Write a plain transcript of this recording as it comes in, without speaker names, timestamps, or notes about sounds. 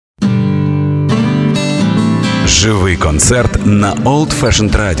Живий концерт на Old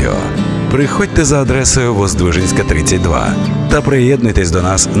Fashioned Radio. Приходьте за адресою Воздвиженська, 32 та приєднуйтесь до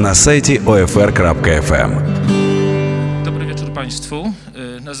нас на сайті OFR.FM. Dobry wieczór Państwu.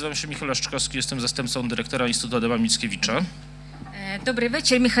 Nazywam się Michał Leszczkowski, jestem zastępcą dyrektora Instytutu Adama Mickiewicza. Добрий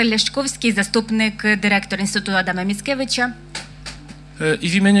вечір, Михайло Ляшковський, заступник директора Інституту Адама Міцкевича. I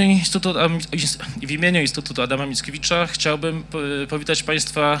w imieniu Instytutu Adama Mickiewicza chciałbym powitać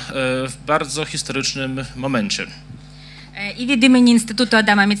Państwa w bardzo historycznym momencie. І від імені Інституту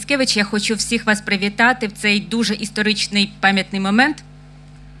Адама Міцкевича я хочу всіх вас привітати в цей дуже історичний пам'ятний момент.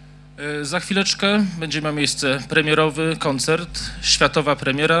 Za chwileczkę będzie miał miejsce premierowy koncert, światowa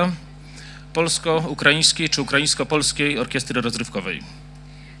premiera polsko-ukraińskiej czy ukraińsko-polskiej orkiestry rozrywkowej.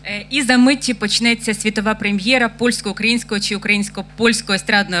 І за миті почнеться світова прем'єра польсько-українського чи українсько-польського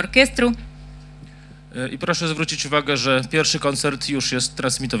естрадного оркестру. I proszę zwrócić uwagę, że pierwszy koncert już jest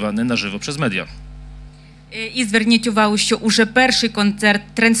transmitowany na żywo przez media. І зверніть увагу, що уже перший концерт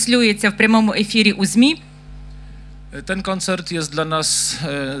транслюється в прямому ефірі у ЗМІ. Ten koncert jest dla nas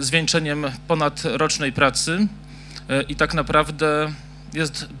zwieńczeniem ponadrocznej pracy i tak naprawdę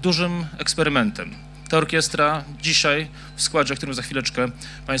jest dużym eksperymentem. Ta orkiestra dzisiaj, w składzie, o którym za chwileczkę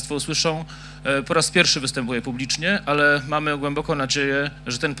Państwo usłyszą, po raz pierwszy występuje publicznie, ale mamy głęboką nadzieję,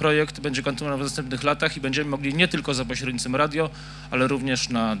 że ten projekt będzie kontynuowany w następnych latach i będziemy mogli nie tylko za pośrednictwem radio, ale również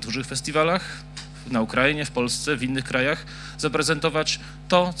na dużych festiwalach na Ukrainie, w Polsce, w innych krajach zaprezentować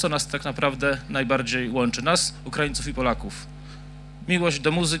to, co nas tak naprawdę najbardziej łączy. Nas, Ukraińców i Polaków. Miłość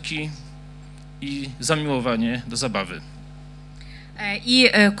do muzyki i zamiłowanie do zabawy. І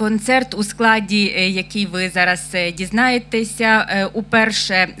концерт у складі, який ви зараз дізнаєтеся,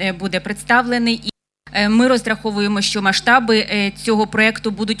 уперше буде представлений. І ми розраховуємо, що масштаби цього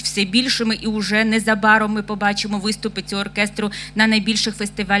проєкту будуть все більшими, і вже незабаром ми побачимо виступи цього оркестру на найбільших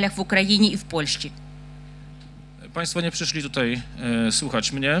фестивалях в Україні і в Польщі. Państwo nie przyszli tutaj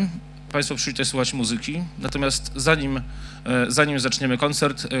słuchać mnie, Państwo przyszli tutaj słuchać muzyki, natomiast zanim zaczniemy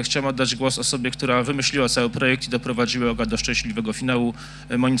koncert, chciałem oddać głos osobie, która wymyśliła cały projekt i doprowadziła go do szczęśliwego finału,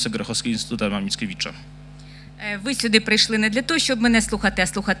 Monice Grochowskiej z Instytutu Adama Mickiewicza. Ви сюди прийшли не для того, щоб мене слухати, а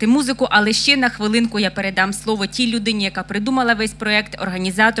слухати музику, але ще на хвилинку я передам слово тій людині, яка придумала весь проєкт,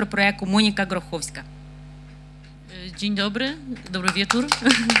 організатор проєкту Моніка Гроховська. Dzień dobry, dobry wieczór.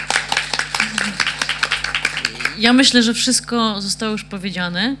 Ja myślę, że wszystko zostało już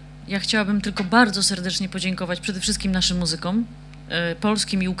powiedziane. Ja chciałabym tylko bardzo serdecznie podziękować przede wszystkim naszym muzykom,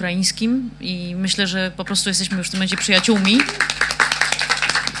 polskim i ukraińskim, i myślę, że po prostu jesteśmy już w tym momencie przyjaciółmi.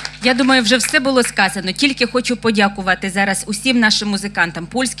 Я думаю, вже все було сказано. Тільки хочу подякувати зараз усім нашим музикантам,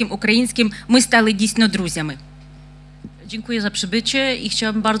 польським, українським. Ми стали дійсно друзями. Dziękuję za przybycie i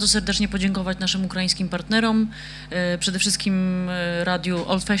chciałabym bardzo serdecznie podziękować naszym ukraińskim partnerom, przede wszystkim radiu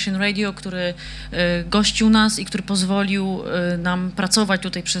Old Fashioned Radio, który gościł nas i który pozwolił nam pracować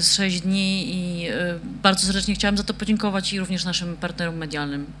tutaj przez 6 dni, i bardzo serdecznie chciałam za to podziękować, i również naszym partnerom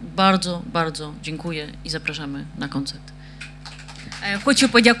medialnym. Bardzo, bardzo dziękuję i zapraszamy na koncert. Хочу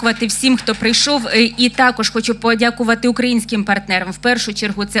подякувати всім, хто прийшов, і також хочу подякувати українським партнерам. В першу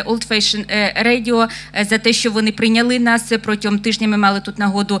чергу це Old Fashioned Radio за те, що вони прийняли нас. Протягом тижня ми мали тут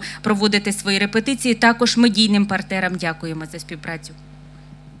нагоду проводити свої репетиції. Також медійним партнерам дякуємо за співпрацю.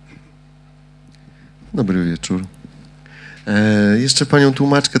 Dobry wieczór. Jeszcze panią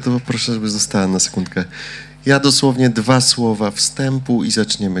tłumaczkę to poproszę, żeby została na sekundkę. Ja dosłownie 2 słowa wstępu i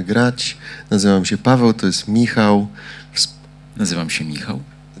zaczniemy grać. Nazywam się Paweł, to jest Michał. Nazywam się Michał.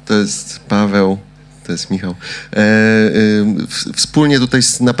 To jest Paweł, to jest Michał. Wspólnie tutaj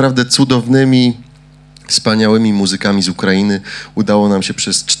z naprawdę cudownymi, wspaniałymi muzykami z Ukrainy udało nam się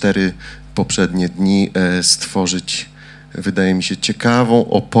przez 4 poprzednie dni stworzyć, wydaje mi się, ciekawą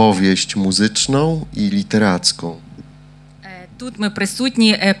opowieść muzyczną i literacką. Тут ми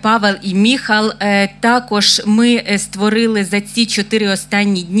присутні, Павел і Міхал. Також ми створили за ці 4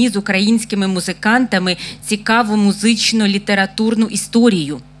 останні дні з українськими музикантами цікаву музичну літературну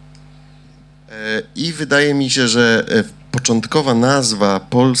історію. I wydaje mi się, że początkowa nazwa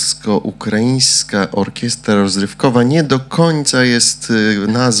Polsko-Ukraińska Orkiestra Rozrywkowa nie do końca jest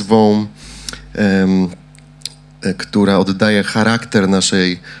nazwą, która oddaje charakter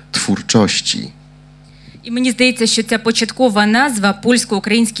naszej twórczości. І мені здається, що ця початкова назва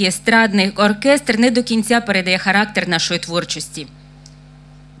 «Польсько-український естрадний оркестр» не до кінця передає характер нашої творчості.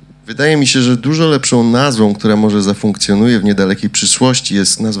 Wydaje mi się, że dużo lepszą nazwą, która może zafunkcjonuje w niedalekiej przyszłości,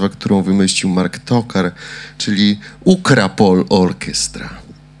 jest nazwa, którą wymyślił Mark Tokar, czyli Ukrapol Orchestra.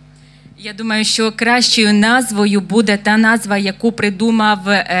 Я думаю, що кращою назвою буде та назва, яку придумав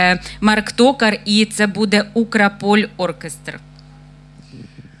Марк Токар, і це буде «Украполь Оркестр».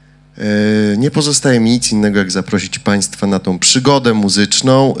 Nie pozostaje mi nic innego, jak zaprosić Państwa na tą przygodę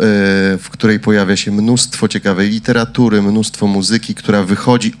muzyczną, w której pojawia się mnóstwo ciekawej literatury, mnóstwo muzyki, która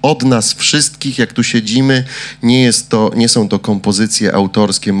wychodzi od nas wszystkich, jak tu siedzimy. Nie są to kompozycje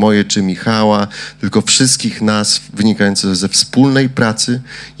autorskie moje czy Michała, tylko wszystkich nas, wynikające ze wspólnej pracy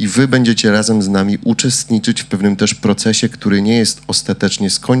i wy będziecie razem z nami uczestniczyć w pewnym też procesie, który nie jest ostatecznie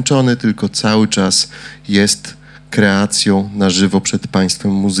skończony, tylko cały czas jest kreacją na żywo przed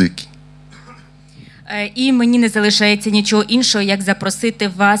Państwem muzyki. І мені не залишається нічого іншого, як запросити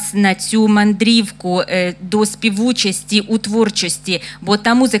вас на цю мандрівку до співучасті у творчості. Бо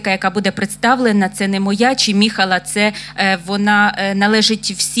та музика, яка буде представлена, це не моя чи Міхала, це вона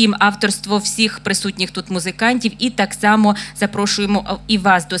належить всім, авторство всіх присутніх тут музикантів. І так само запрошуємо і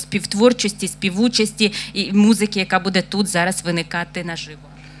вас до співтворчості, співучасті і музики, яка буде тут зараз виникати наживо.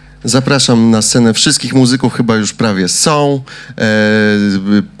 Zapraszam na scenę wszystkich muzyków, chyba już prawie są.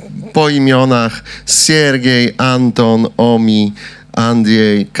 Po imionach Siergiej, Anton, Omi,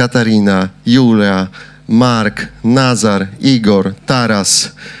 Andrzej, Katarina, Julia, Mark, Nazar, Igor,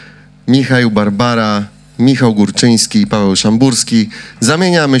 Taras, Michał, Barbara, Michał Górczyński i Paweł Szamburski.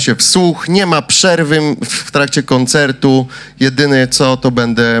 Zamieniamy się w słuch, nie ma przerwy w trakcie koncertu. Jedyne co, to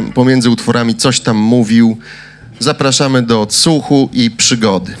będę pomiędzy utworami coś tam mówił. Zapraszamy do odsłuchu i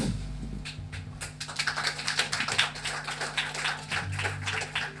przygody.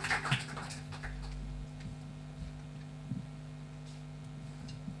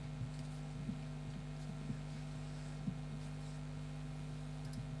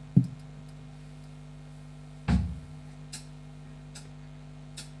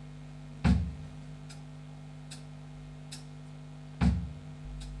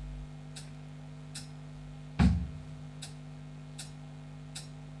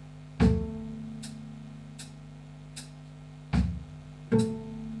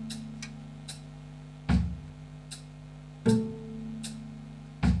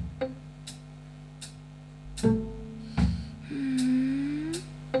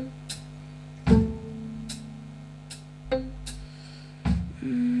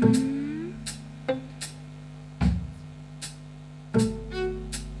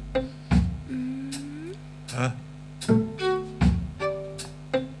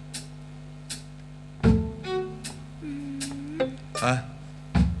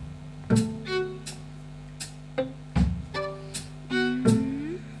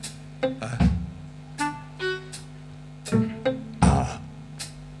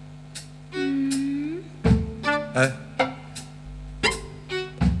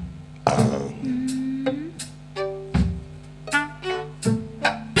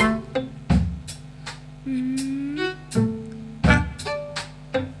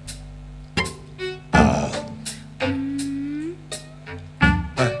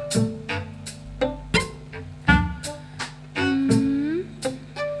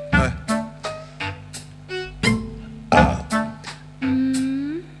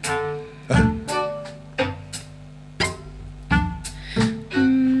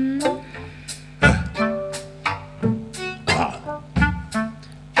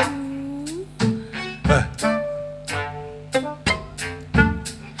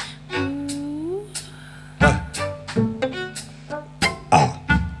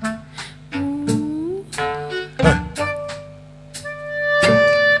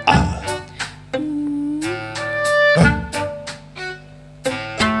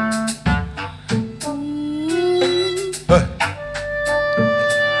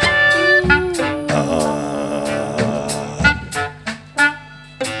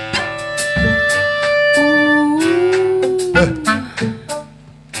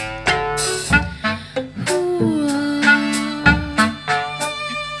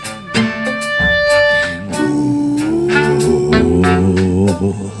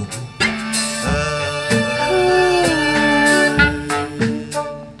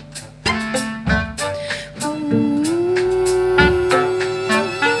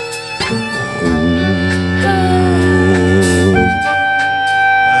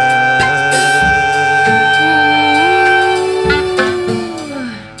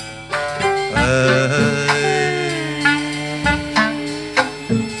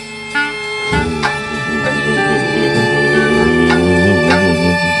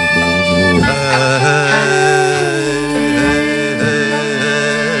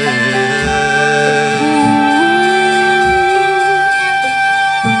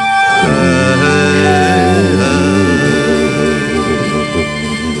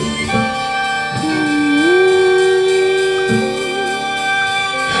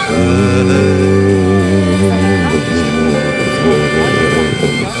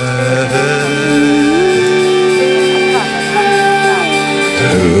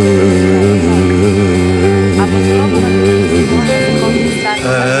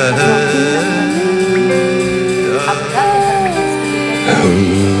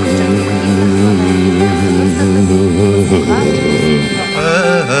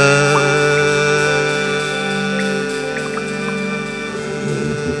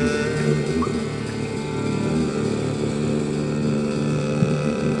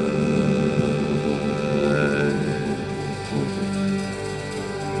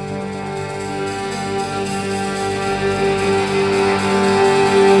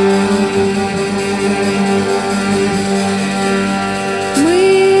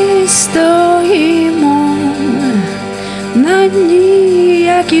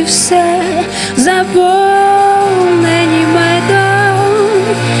 як і все заповнені медом,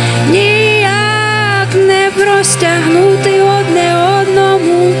 ніяк не простягнути одне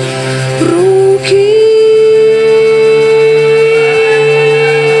одному руки.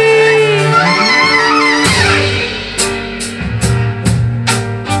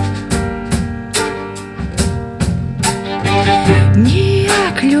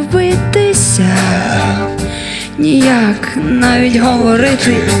 Ніяк любитися, ніяк навіть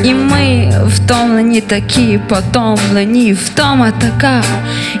говорити, і ми втомлені такі, потомлені, втома така.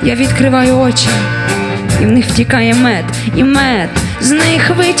 Я відкриваю очі, і в них втікає мед, і мед з них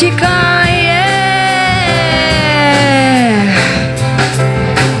витікає.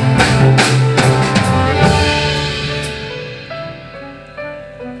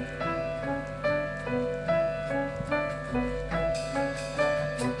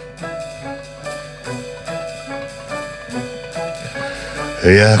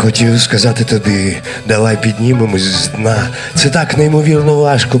 Я хотів сказати тобі, давай піднімемось з дна. Це так неймовірно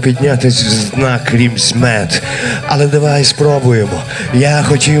важко піднятись з дна крізь мед. Але давай спробуємо. Я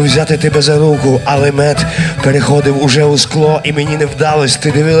хотів взяти тебе за руку, але мед переходив уже у скло, і мені не вдалось.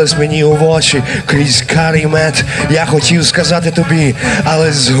 Ти дивилась мені у очі крізь карий мед. Я хотів сказати тобі,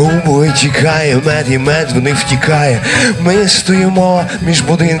 але з губ витікає мед, і мед в них втікає. Ми стоїмо між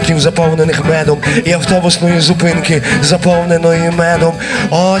будинків, заповнених медом, і автобусної зупинки, заповненої медом.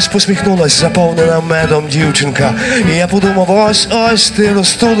 Ось посміхнулась заповнена медом дівчинка. І я подумав, ось ти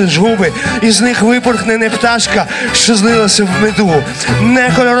розтулиш губи, і з них випорхне не пташка, що злилася в меду,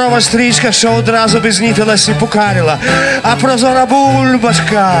 не кольорова стрічка, що одразу бізнітилась і покарила, а прозора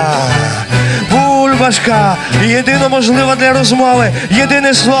бульбашка. Бульбашка, єдино можлива для розмови,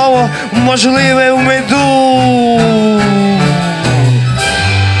 єдине слово можливе в меду.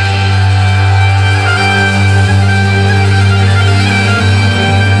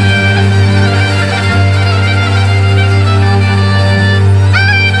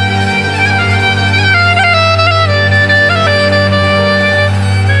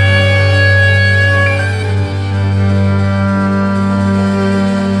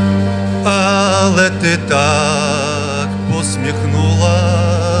 Але ти так посміхнулась,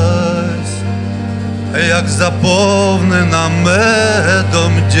 як заповнена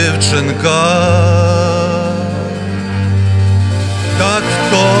медом дівчинка, так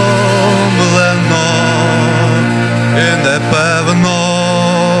втомлено і непевно,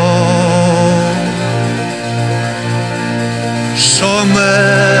 що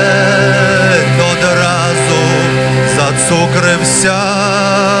мед одразу зацукрився.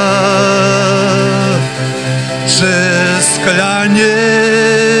 Чи скляні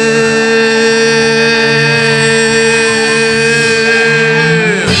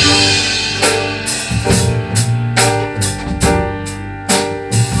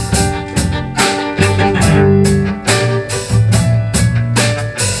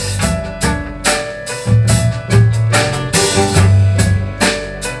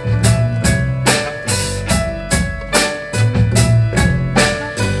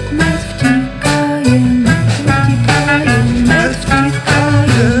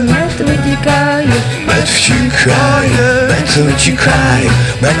Витікає,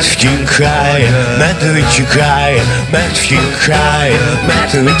 мед втікає, мед витікає, мед втікає,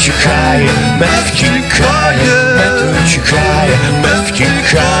 мед витікає, мед втікає, мед витікає, мед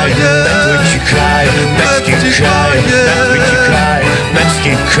втікає, мед витікає, мед втікає, мед витікає, мед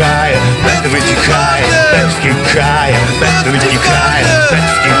втікає, мед витікає, мед втікає, мед витікає, мед втікає, мед витікає, мед витікає, мед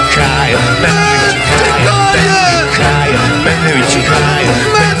втікає, мед витікає, мед втікає, мед витікає,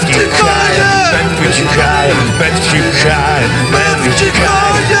 мед втікає, мед витікає, мед втікає,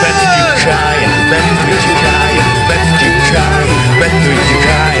 мед витікає, мед втікає, мед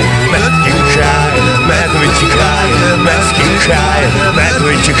витікає, мед втікає, мед витікає, мед втікає, мед витікає, мед втікає, мед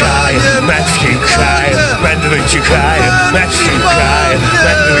витікає, мед втікає, мед витікає, мед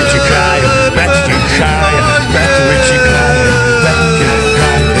витікає, мед витікає, мед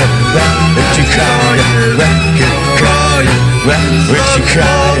витікає, мед витікає, мед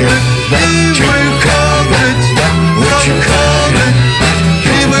витікає, мед витікає,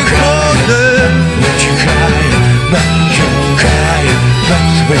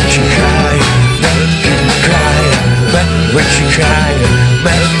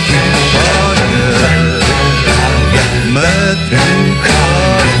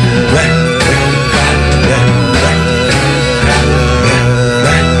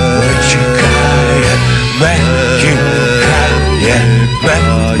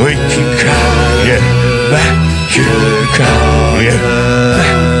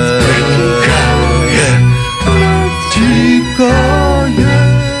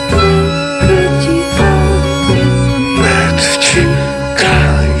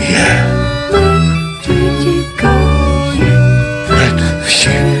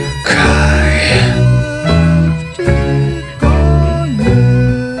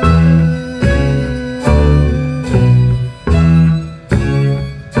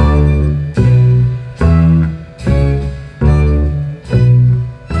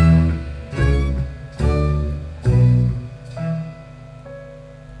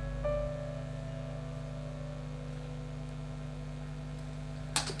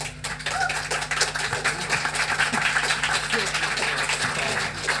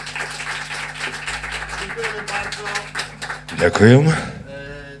 Дякуємо.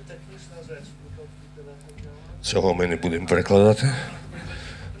 Цього ми не будемо перекладати.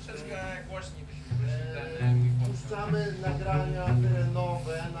 Puszczamy nagrania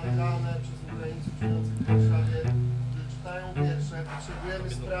terenowe, nagrane przez Ukraińców żyjących w Warszawie, którzy czytają wiersze. Potrzebujemy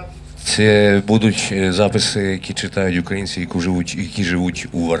sprawdzić. Це будуть записи, які читають українці, які живуть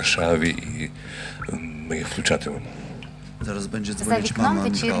у Варшаві, і ми їх включатимемо. Зараз będzie За dzwonić вікном mama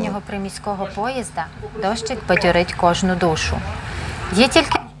вечірнього Michała. приміського поїзда дощик бадьорить кожну душу. Є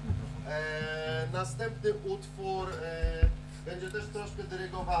тільки Następny utwór będzie też troszkę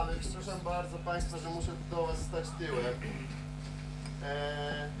dyrygowany. Przepraszam bardzo Państwa, że muszę do Was stać tyłem.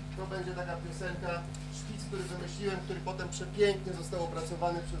 To będzie taka piosenka, szkic, który wymyśliłem, który potem przepięknie został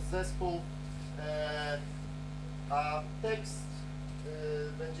opracowany przez zespół. A tekst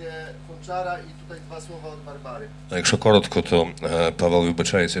będzie Konczara i tutaj 2 słowa od Barbary. А якщо коротко, то Павел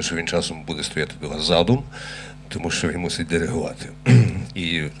вибачається, що він часом буде стояти до вас ззаду, тому що він мусить диригувати.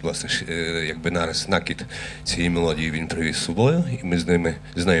 І, власне, якби нараз накид цієї мелодії він привіз з собою, і ми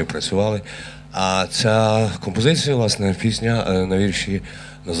з нею працювали. А ця композиція, власне, пісня на вірші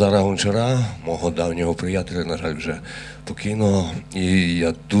Назара Гончара, мого давнього приятеля, на жаль, вже покійного. І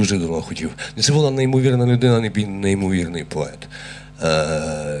я дуже давно хотів. Це була неймовірна людина, неймовірний поет.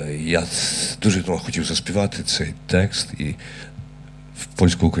 Я дуже давно хотів заспівати цей текст, і в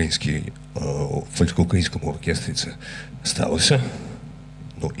польсько-українському оркестрі це сталося.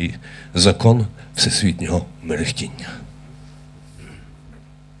 Ну і закон всесвітнього мерехтіння.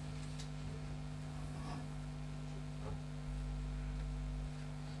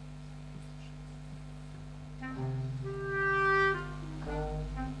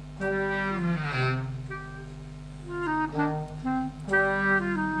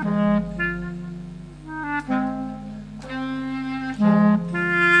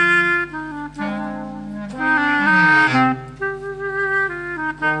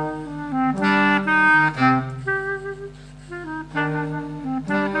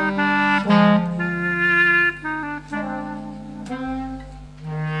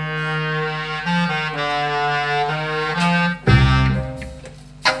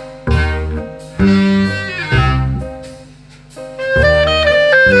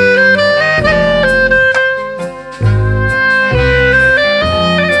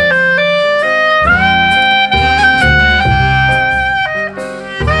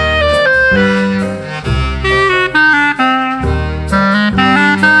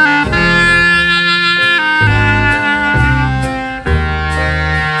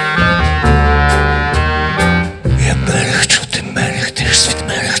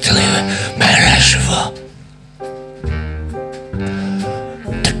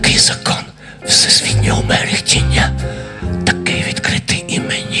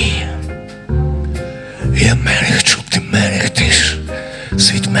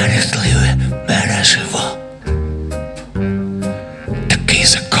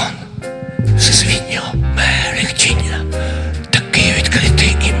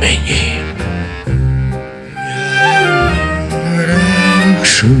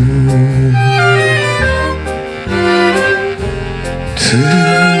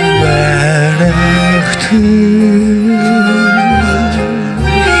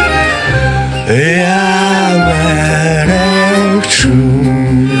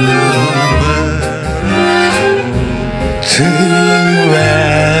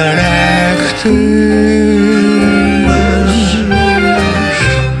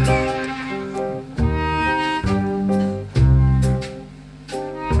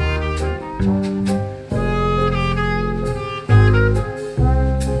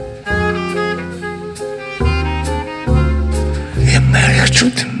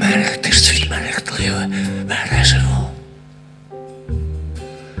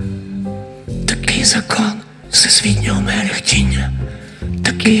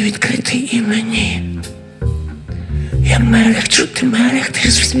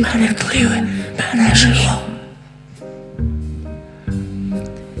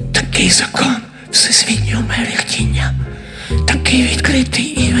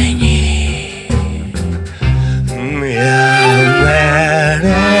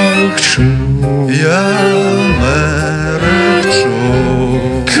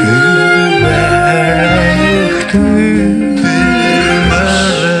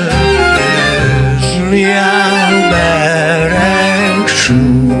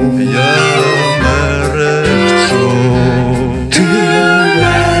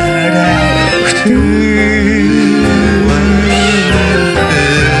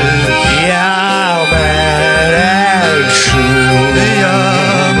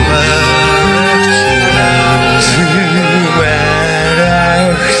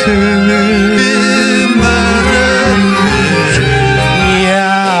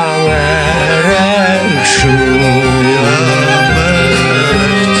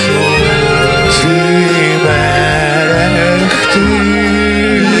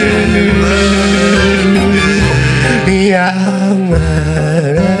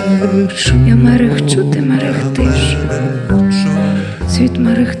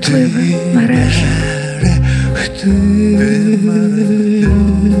 пливе мережа.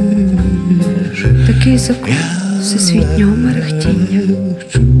 Такий закон всесвітнього мерехтіння.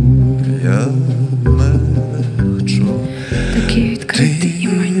 Такий відкритий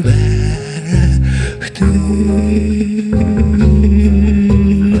імень.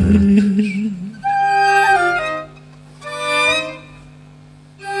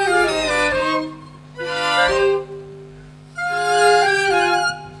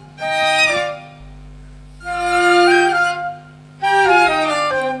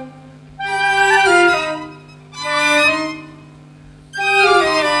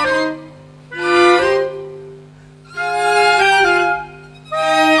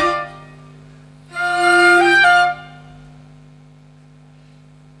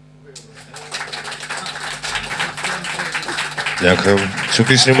 Дякую. Цю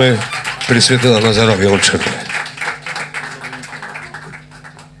пісню ми присвятили Назарові Ольчику.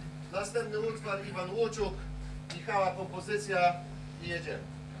 Następny utwór Iwan Łuczuk, Michała kompozycja i jedziemy.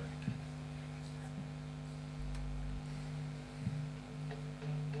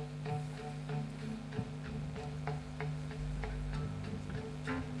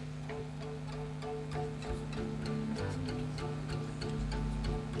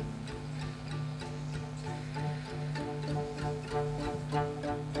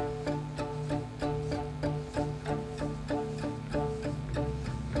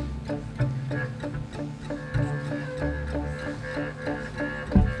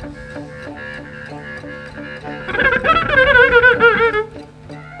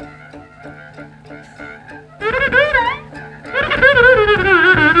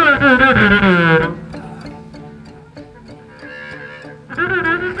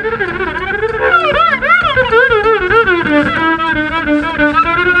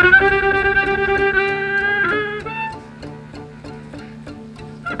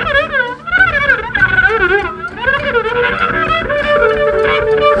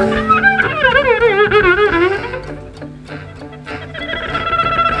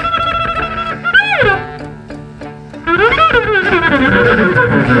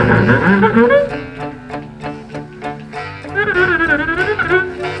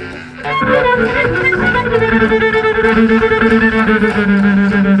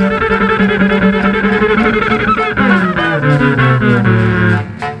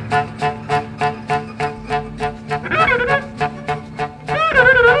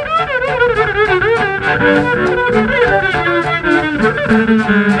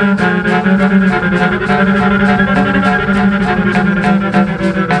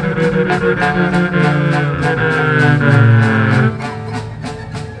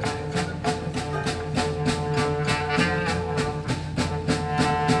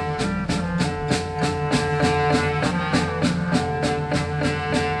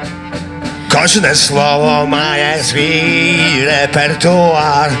 Кожне слово має свій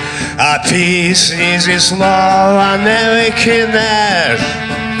репертуар, а пісні зі слова не викинеш.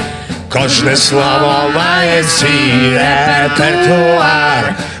 Кожне слово має свій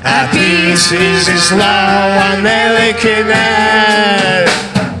репертуар, а пісні зі слова не викинеш.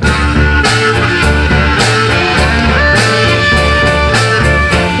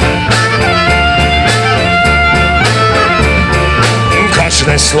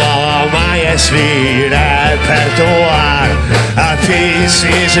 Кожне слово має свій репертуар, а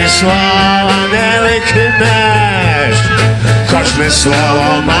пісні зі слова не викинеш. Кожне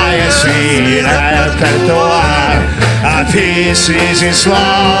слово має свій репертуар, а пісні зі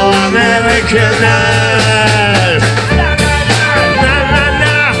слова не викинеш.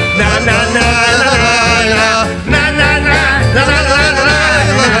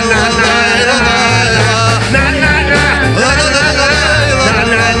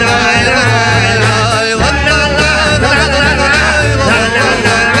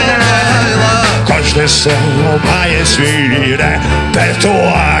 Кожне слово має свій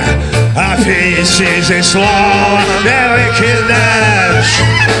репертуар, а пісні зі слова не викинеш.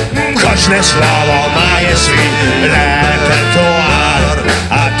 Кожне слово має свій репертуар,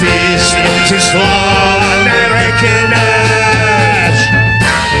 а пісні зі слова не викинеш.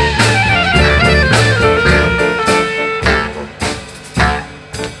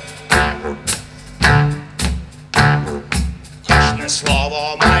 Кожне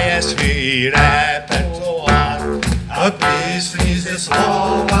слово має свій репертуар, а пісні зі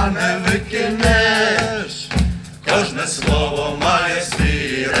слова не викинеш. Кожне слово має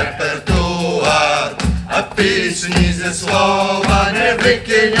свій репертуар, а пісні зі слова не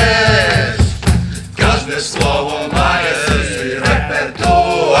викинеш. Кожне слово має свій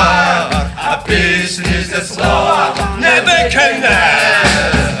репертуар, а пісні зі слова не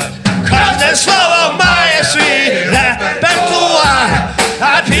викинеш.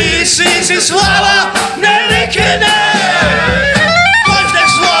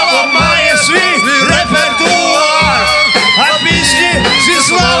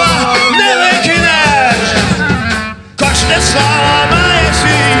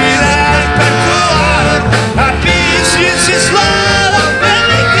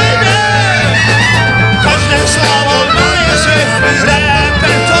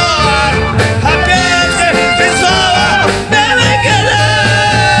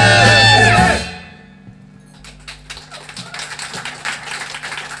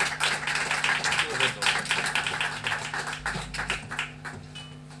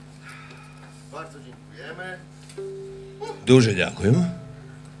 Bardzo dziękujemy. Дуже дякую.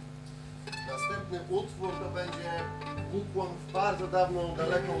 Następny utwór to będzie ukłon w bardzo dawną,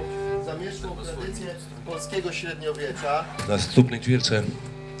 daleką, zamierzchłą tradycję polskiego średniowiecza. Наступний твір це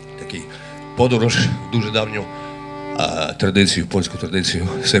такий подорож в дуже давню традицію, польську традицію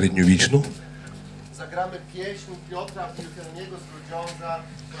середньовічну. Zagramy pieśń Piotra Wilhelmiego z Grudziądza,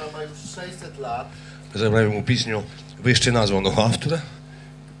 która ma już 600 lat. Заграємо пісню вище названого автора,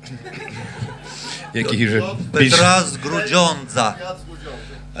 який вже Петра з Грудзьондза.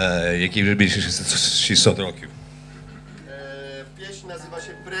 який вже більше 600 років. Pieśń nazywa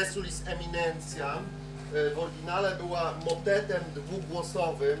się Presulis Eminentiam. W oryginale była motetem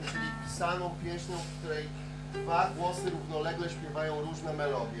dwugłosowym, czyli pisaną pieśnią, w której dwa głosy równolegle śpiewają różne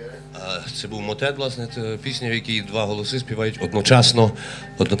melodie. Це був мотет, власне, це пісня, в якій два голоси співають одночасно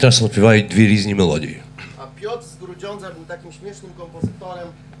співають дві різні мелодії. A Piotr z Grudziądza był takim śmiesznym kompozytorem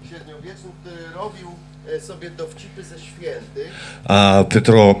średniowiecznym, który robił sobie dowcipy ze świętych. А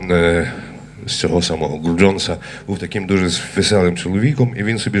Петро з цього самого Груджонса був таким дуже веселим чоловіком, і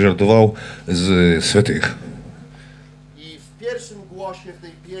він собі жартував з святих. I w pierwszym głosie w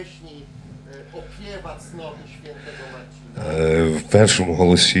tej pieśni opiewa cnoty świętego Marcina. В першому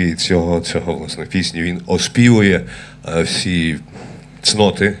голосі цього власне пісні він оспівує всі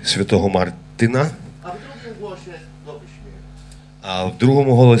цноти святого Мартина, A w drugim głosie go wyśmiewa. а в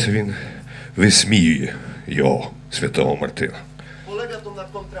другому голосі він висміює його, святого Мартина. Polega to na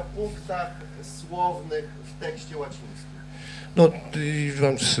kontrapunktach słownych w tekście łacińskim. Ну, і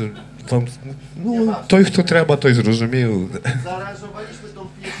той, хто треба, той зрозумів. Zaaranżowaliśmy tą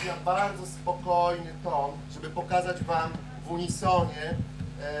pieśń na bardzo spokojny ton, żeby pokazać wam w unisonie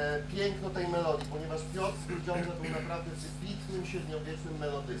piękno tej melodii, ponieważ Piotr z Grudziądza był naprawdę wybitnym średniowiecznym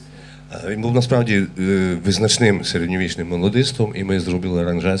melodystą. Він був насправді визначним середньовічним мелодистом, і ми зробили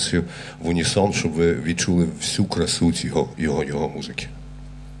аранжацію в унісон, щоб ви відчули всю красу його музики.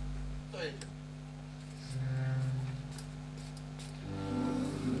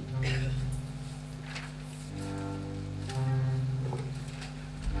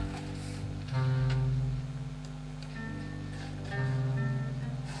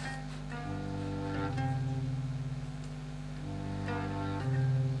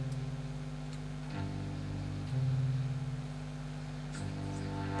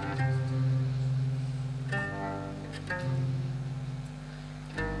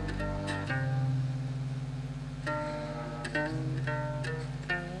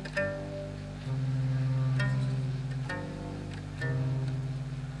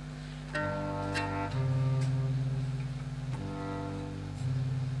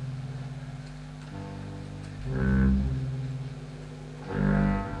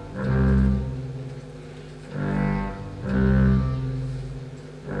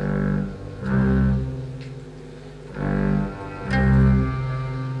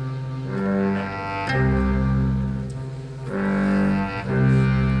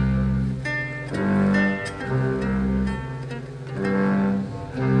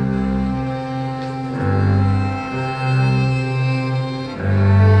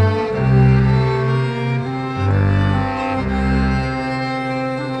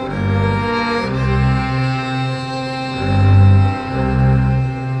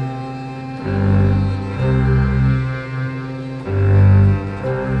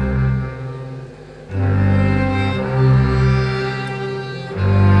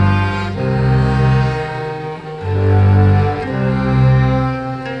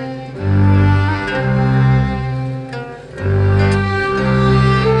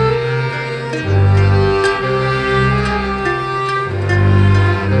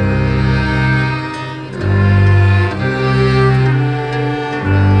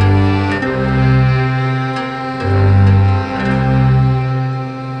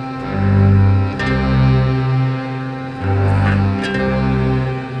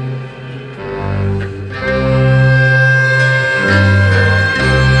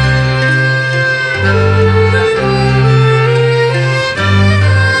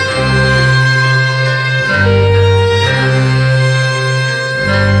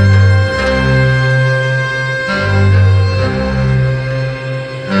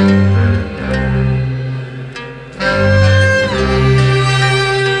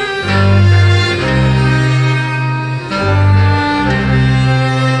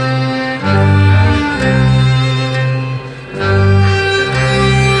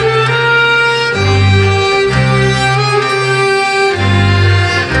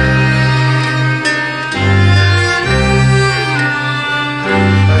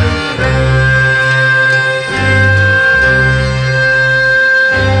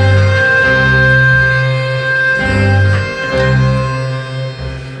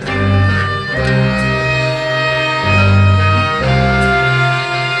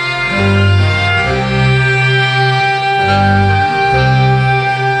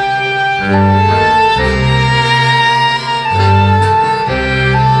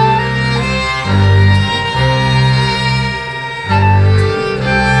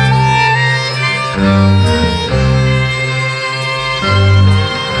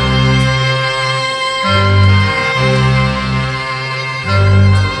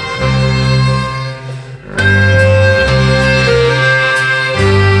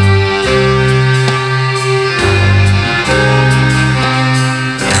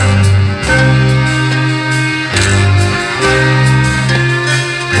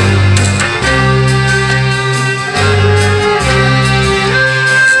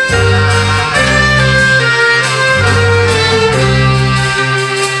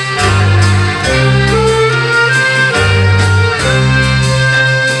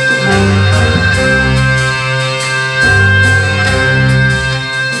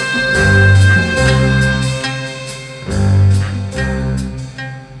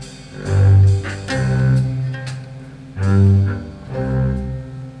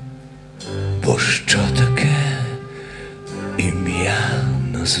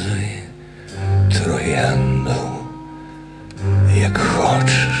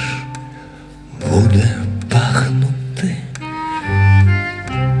 хочеш, буде пахнути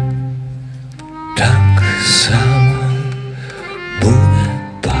так само, буде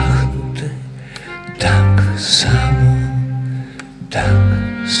пахнути так само, так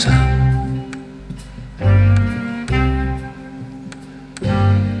само.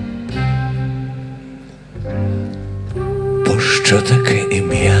 Бо що таке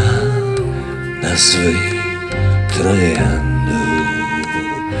ім'я, назви троянду,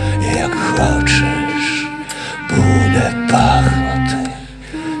 як хочеш, буде пахнути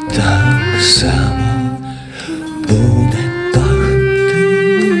так само, буде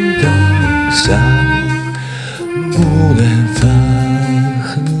пахнути так само, буде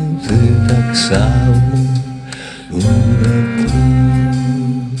пахнути так само, буде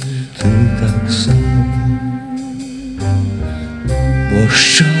пахнути так само. Бо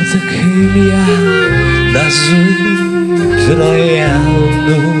що таке ім'я, назви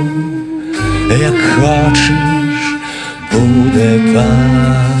троянду, як хочеш, буде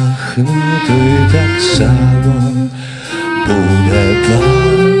пахнути так само, буде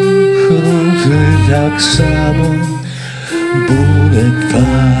пахнути так само, буде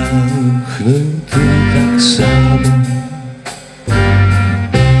пахнути так само.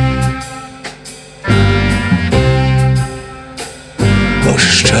 Бо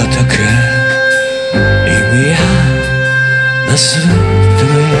що таке ім'я, назви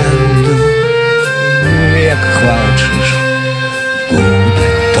троянду, як хочеш, буде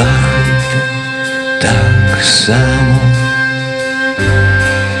пахнути так само.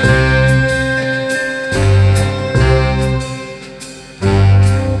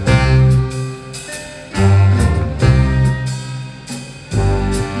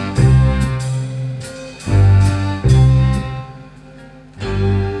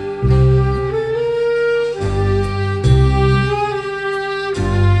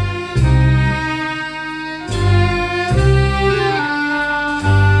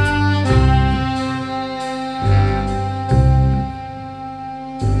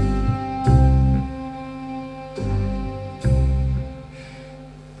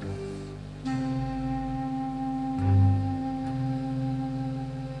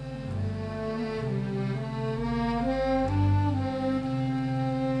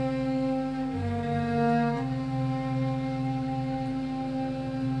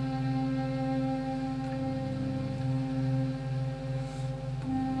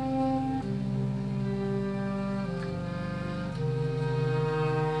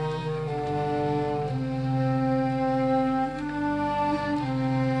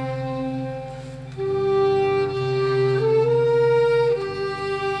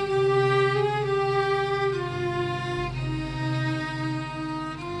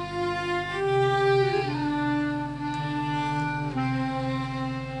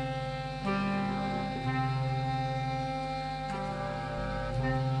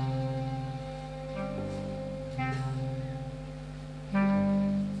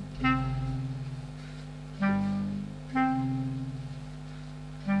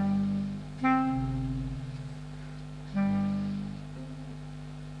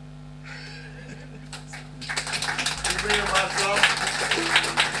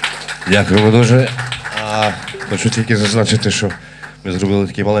 Дякуємо дуже. Хочу тільки зазначити, що ми зробили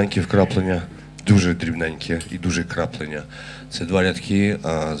такі маленькі вкраплення, дуже дрібненькі і дуже краплення. Це два рядки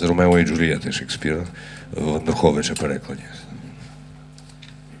з Ромео і Джульєти Шекспіра в Андруховича перекладі.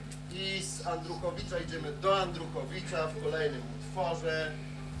 I z Andruchowicza idziemy do Andruchowicza w kolejnym utworze.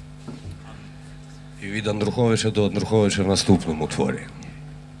 І від Андруховича до Андруховича в наступному творі.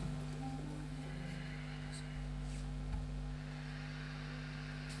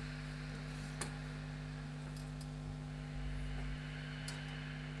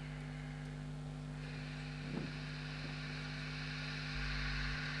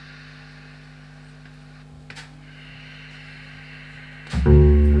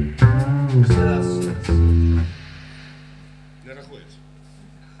 Не рахується.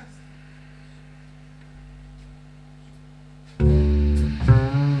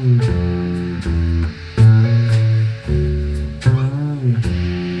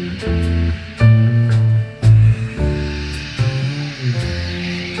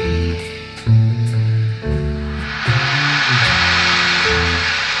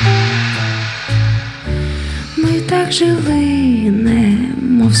 Ми так жили,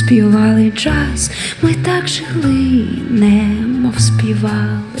 немов співали джаз. Ми так жили, немов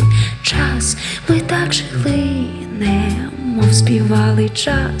співали час. Ми так жили, немов співали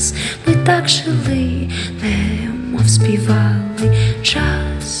час. Ми так жили, немов співали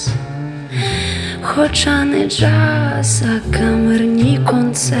час. Хоча не джаз, а камерні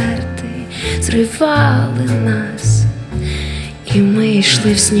концерти зривали нас, і ми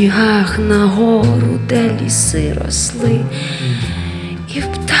йшли в снігах на гору, де ліси росли, і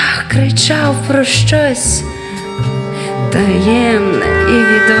птах кричав про щось таємне і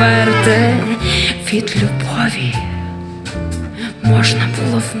відверте. Від любові можна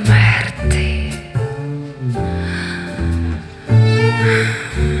було вмерти.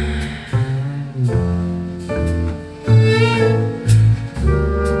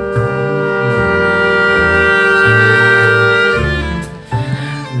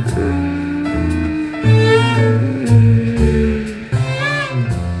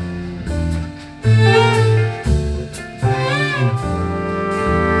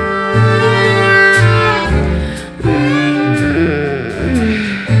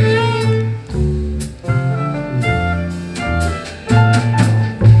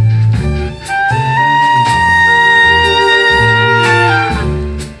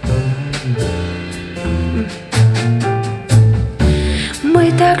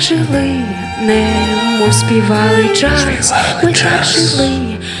 Так жили, немов співали джаз. Ми так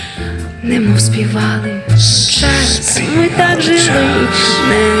жили, немов співали джаз. Ми так жили,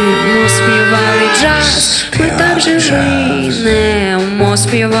 немов співали джаз. Ми так жили, немов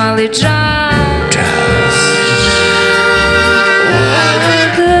співали джаз.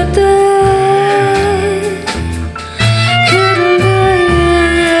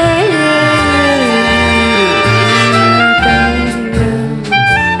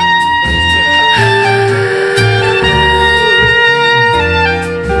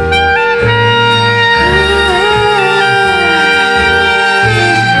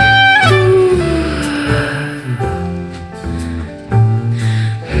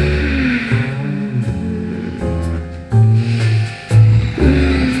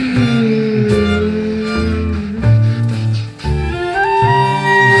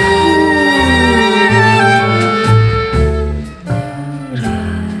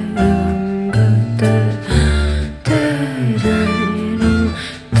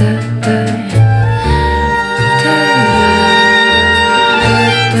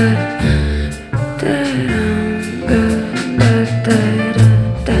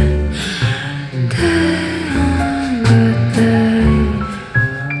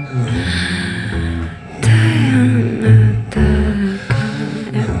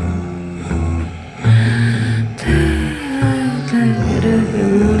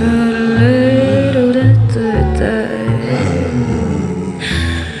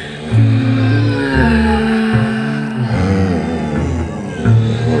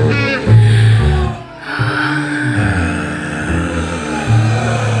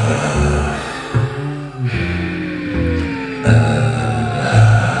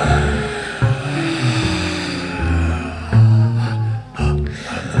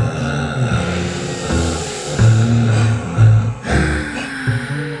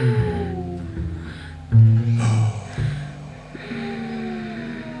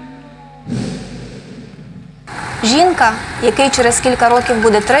 Жінка, який через кілька років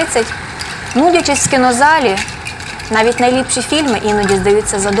буде 30, нудячись в кінозалі, навіть найліпші фільми іноді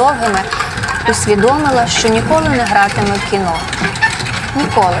здаються задовгими, усвідомила, що ніколи не гратиме в кіно.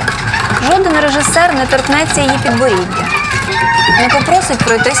 Ніколи. Жоден режисер не торкнеться її підборіддя, не попросить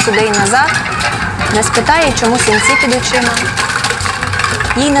пройти сюди і назад, не спитає, чому синці під очима.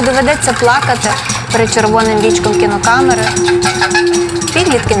 Їй не доведеться плакати перед червоним вічком кінокамери.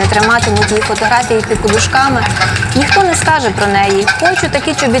 Підлітки не триматимуть її фотографії під подушками. Ніхто не скаже про неї: хочу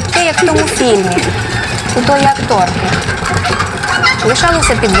такі чобітки, як в тому фільмі, у тої акторки.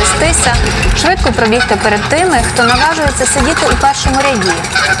 Лишалося підвестися, швидко пробігти перед тими, хто наважується сидіти у першому ряді,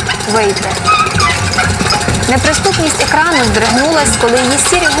 вийти. Неприступність екрану здригнулась, коли її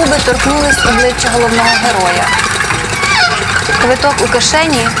сірі губи торкнулись обличчя головного героя. Квиток у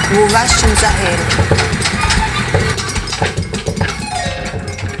кишені був важчим за гирю.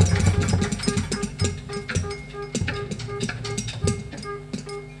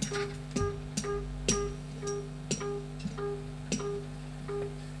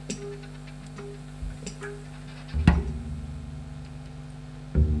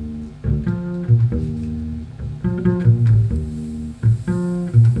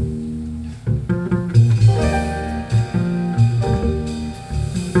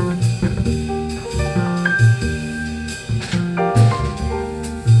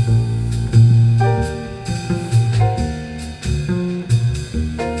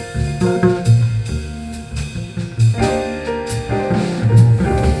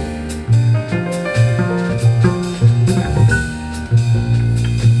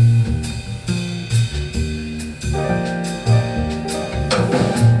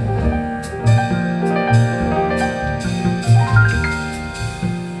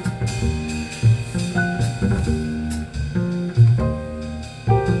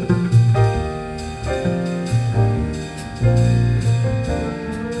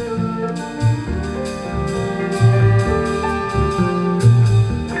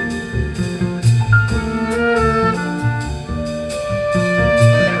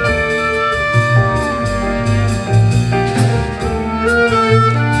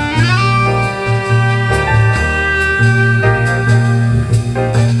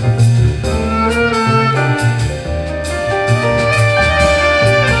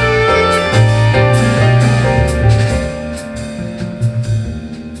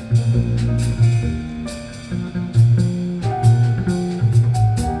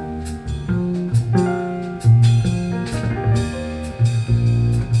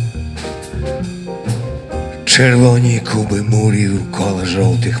 Червоні куби мурів, коло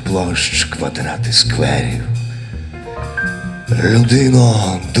жовтих площ, квадрати скверів.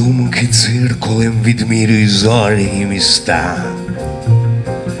 Людино, думки циркулем відмірюй зорі і міста.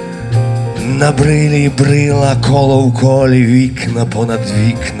 На брилі брила, коло в колі, вікна понад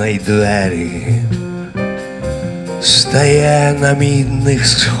вікна й двері. Стає на мідних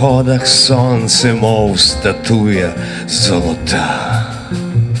сходах сонце, мов статуя золота.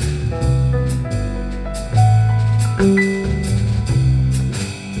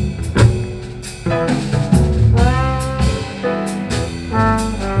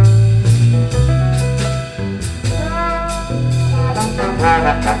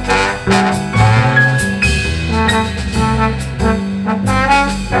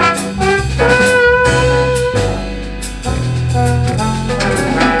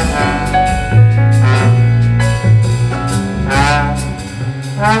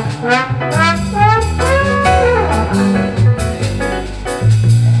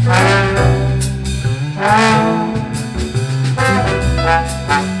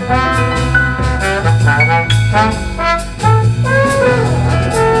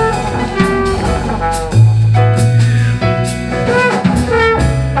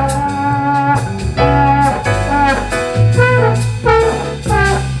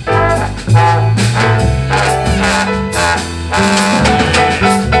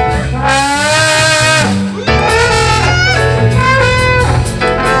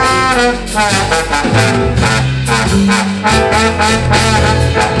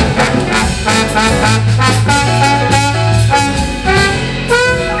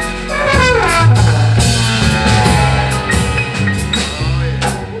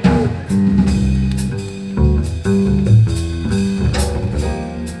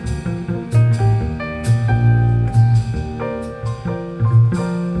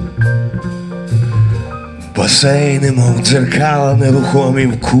 Басейни, мов дзеркала нерухомі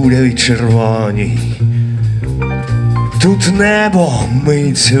в куряві червоній. Тут небо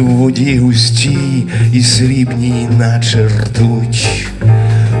миється в воді густій і срібній, наче ртуть.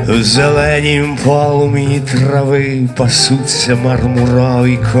 В зеленім полум'ї трави пасуться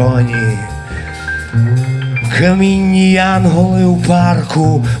мармурові коні. Камінні янголи у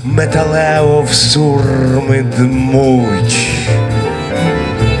парку металево в сурми дмуть.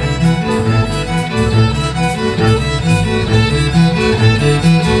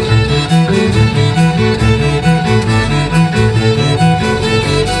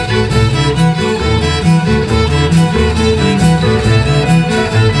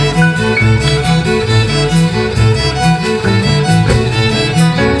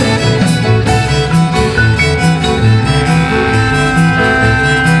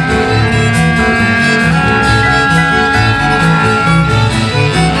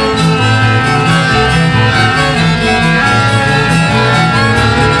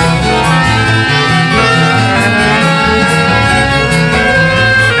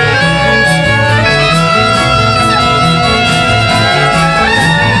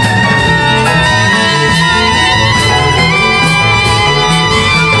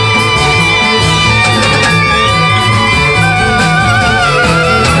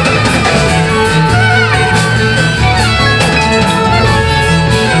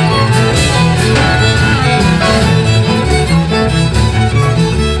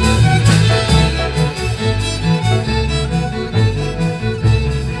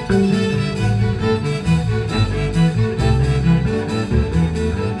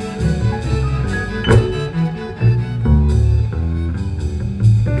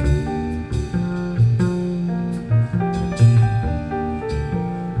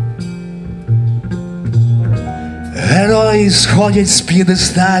 Герої сходять з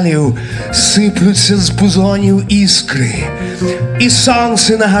п'єдесталів, сиплються з бузонів іскри, і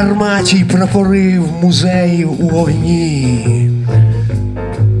сонце на гарматі й прапори в музеїв у вогні.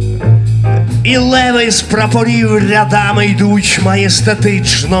 І леви з прапорів рядами йдуть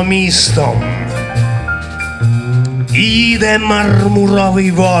маєстатично містом. І їде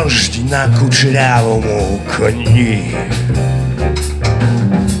мармуровий вождь на кучерявому коні.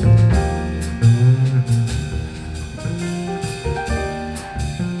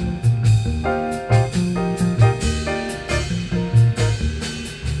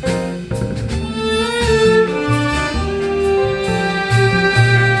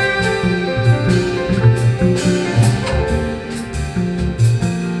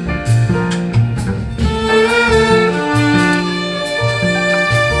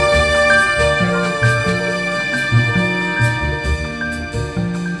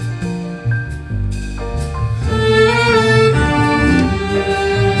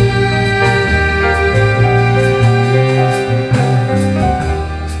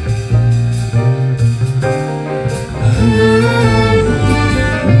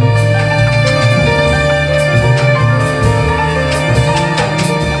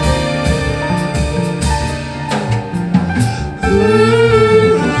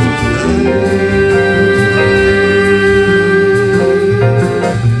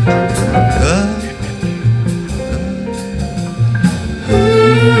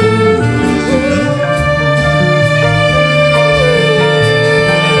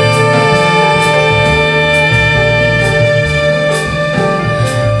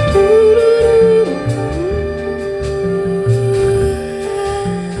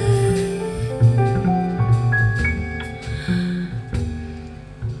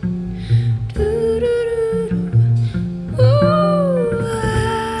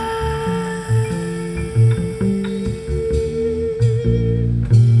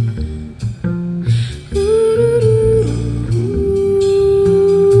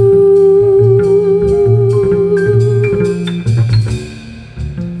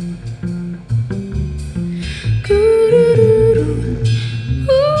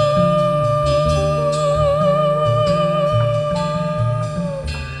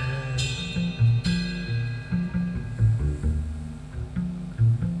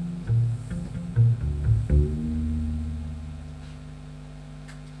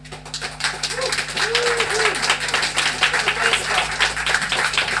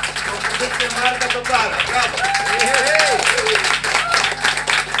 Kompozycja Marka Topara, brawo!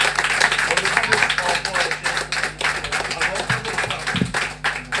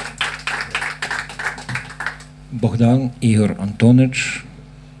 Богдан Ігор Антонич.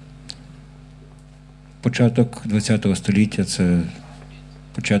 Початок ХХ століття, це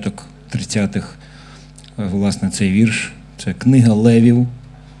початок 30-х. Власне, цей вірш. Це книга Левів.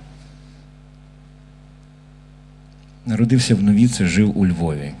 Народився в Новіце, жив у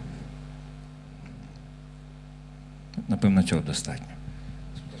Львові. Напевно, цього достатньо.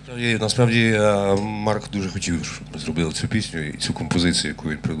 Насправді Марк дуже хотів, щоб ми зробили цю пісню і цю композицію, яку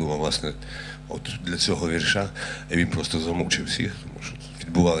він придумав, власне, от для цього вірша. І він просто замучив всіх, тому що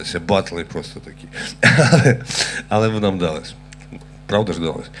відбувалися батли просто такі. Але нам вдалося. Правда ж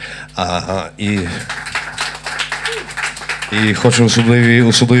вдалося? Ага. І хочу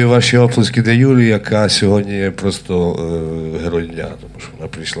особливі ваші оплески для Юлі, яка сьогодні просто герой дня, тому що вона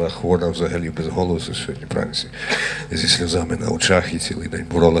прийшла хвора взагалі без голосу сьогодні вранці, зі сльозами на очах і цілий день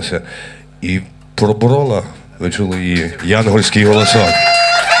боролася. І проборола, ви чули її, янгольський голосок.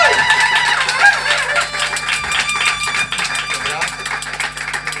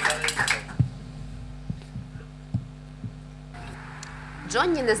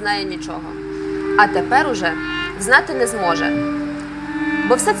 Джонні не знає нічого, а тепер уже знати не зможе.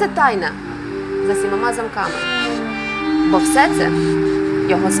 Бо все це тайна за 7 замками. Бо все це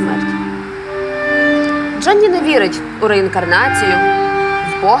його смерть. Джонні не вірить у реінкарнацію,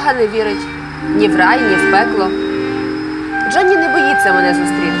 в Бога не вірить, ні в рай, ні в пекло. Джонні не боїться мене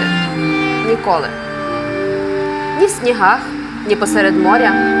зустріти. Ніколи. Ні в снігах, ні посеред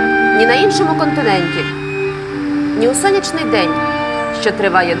моря, ні на іншому континенті. Ні у сонячний день, що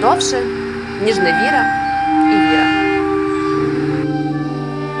триває довше, ніж невіра і віра.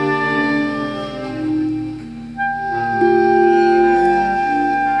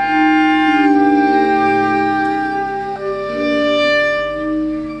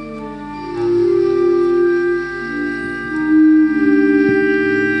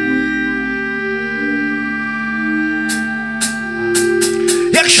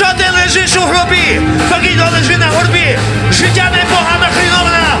 Якщо ти лежиш у гробі, спокійно лежи на горбі. Життя непогана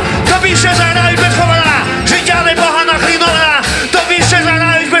хріновина, тобі ще заграють Бетховена. Життя непогана хріновина, тобі ще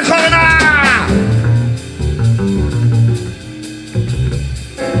заграють Бетховена.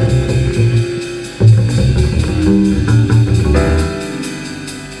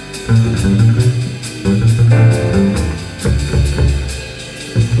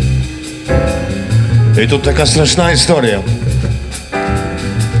 І тут така страшна історія,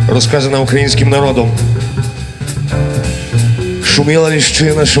 розказана українським народом. Шуміла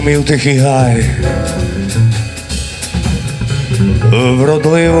ліщина, шумів тихий гай.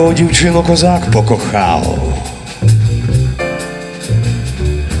 Вродливу дівчину козак покохав.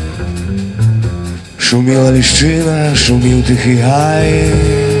 Шуміла ліщина, шумів тихий гай.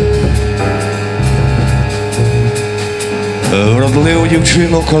 Вродливу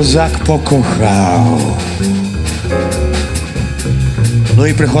дівчину козак покохав. Ну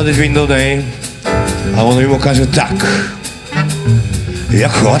і приходить він до неї, а вона йому каже так: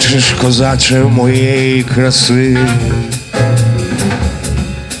 як хочеш, козаче, моєї краси,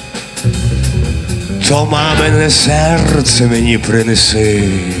 то мамине серце мені принеси.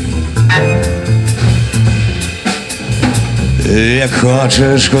 Як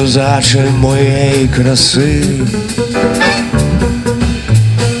хочеш, козаче, моєї краси,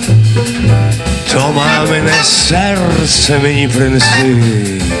 то мамине серце мені принеси.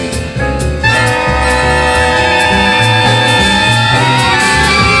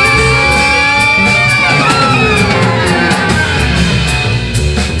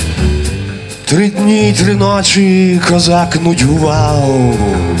 Три дні й 3 ночі козак нудьгував.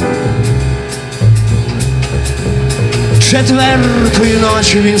 Четвертої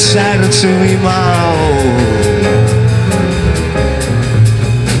ночі він серце виймав.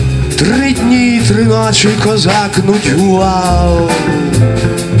 3 дні й 3 ночі козак нудьгував.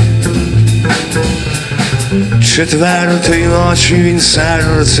 Четвертої ночі він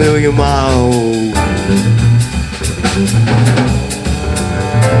серце виймав.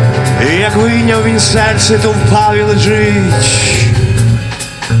 І як вийняв він серце, то впав і лежить.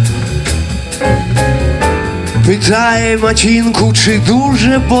 Питає матінку, чи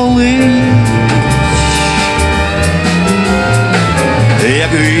дуже болить.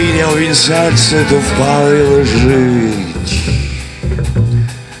 Як вийняв він серце, то впав і лежить.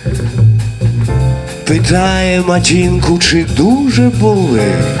 Питає матінку, чи дуже болить.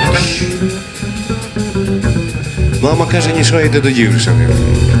 Мама каже, нічого, йде до дівчини.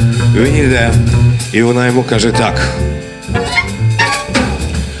 Він йде, і вона йому каже так: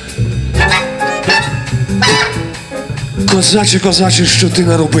 Козаче, що ти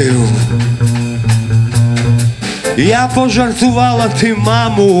наробив? Я пожартувала, ти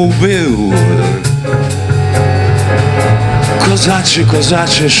маму убив.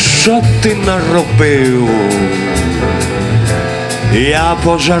 Козаче, що ти наробив? Я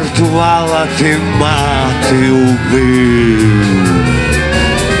пожартувала, ти мати убив.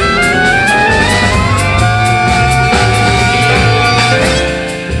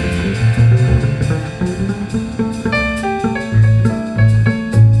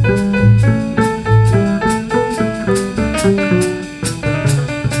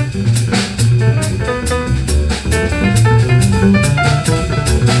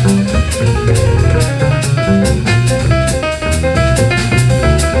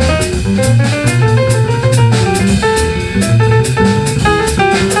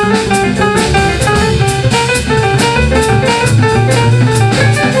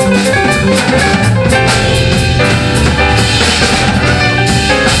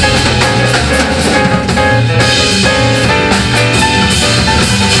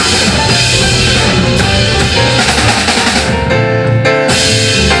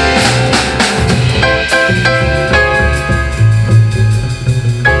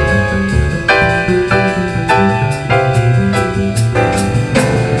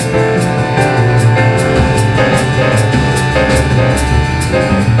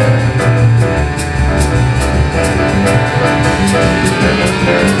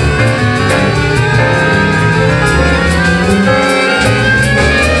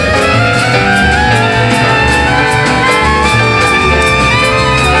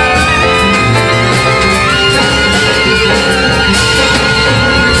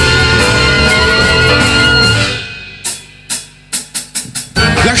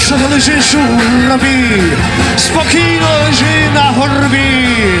 Якщо ти лежиш у гробі, спокійно лежи на горбі.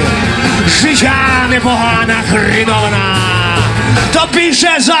 Життя непогана, хрінована, тобі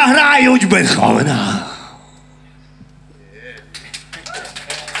ще заграють Бетховена.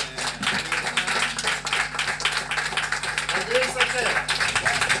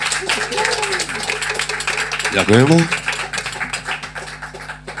 Дякуємо.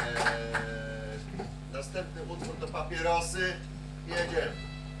 Następny utwór to Papierosy. Jedziemy.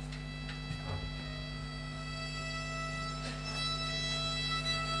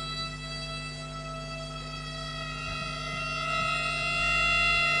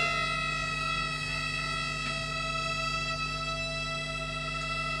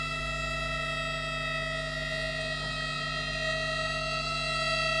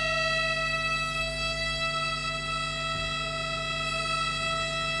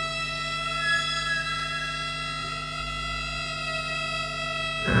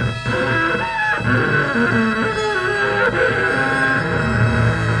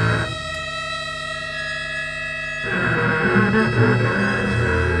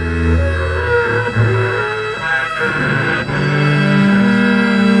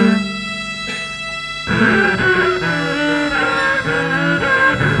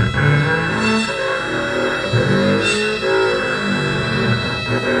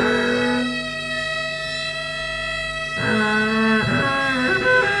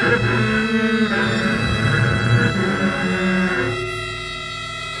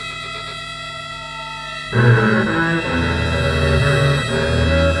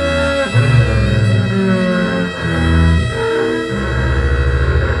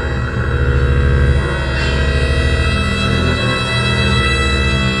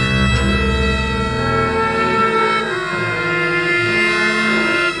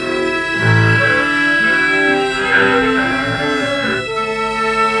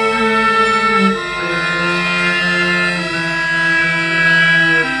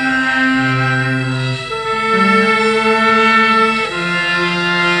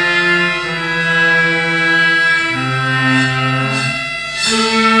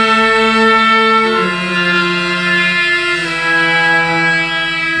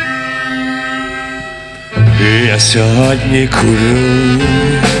 Я сьогодні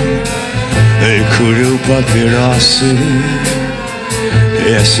курю папіроси.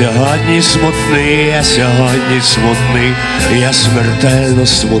 Я сьогодні смутний, я смертельно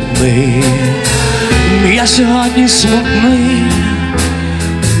смутний. Я сьогодні смутний,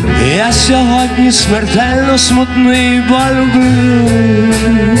 я сьогодні смертельно смутний, бо люблю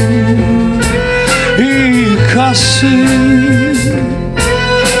і коси,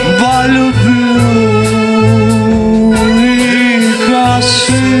 бо люблю і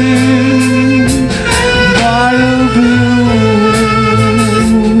коси, бо люблю.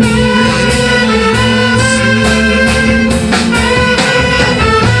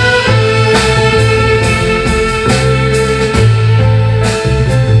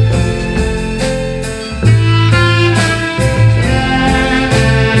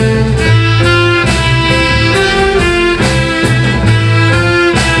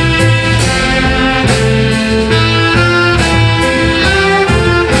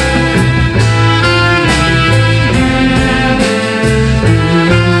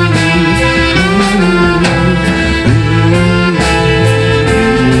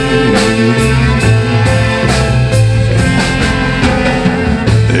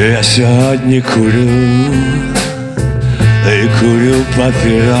 сьогодні курю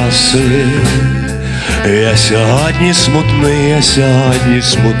папіроси. Я сьогодні смутний, я сьогодні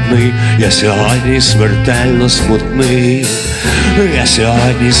смутний, я сьогодні смертельно смутний, я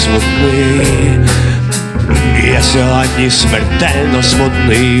сьогодні смутний, я сьогодні смертельно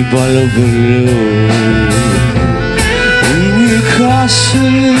смутний, бо люблю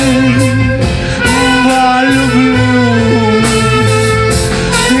Нікоси, бо люблю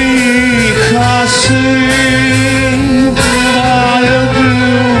Нікоси, бо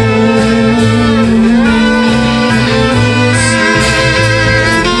люблю.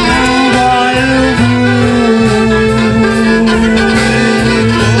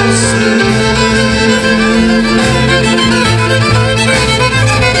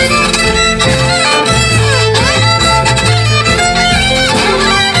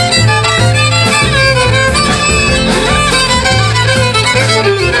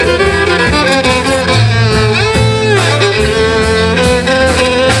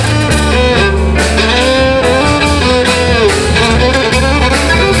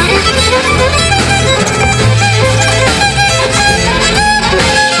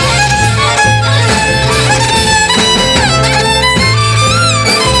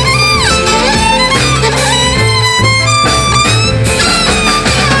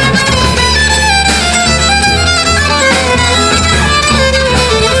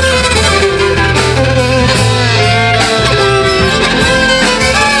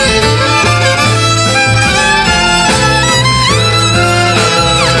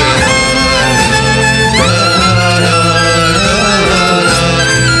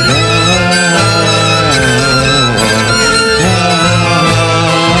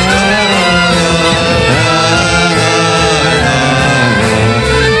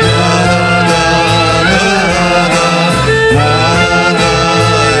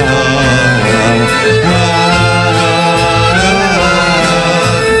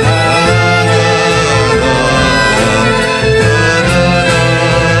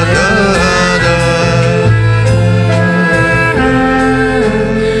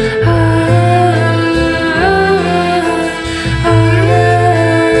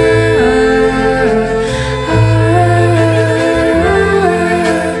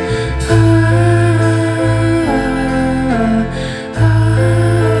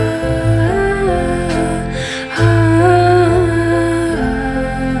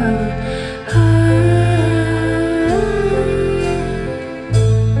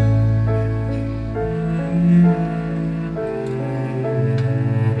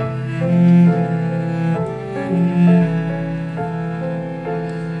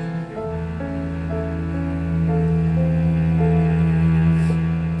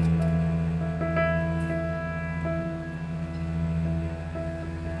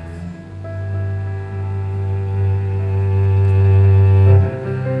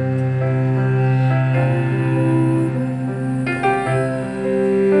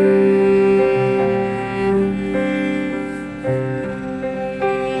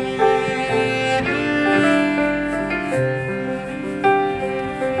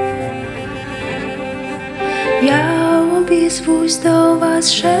 Я обізвусь до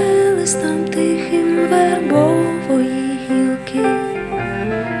вас шелестом тихим вербової гілки,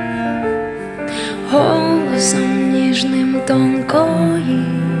 голосом ніжним тонкої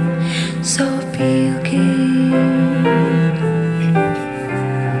сопілки,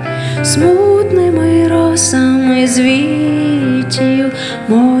 смутними росами звітів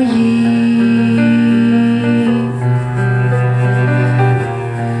моїх.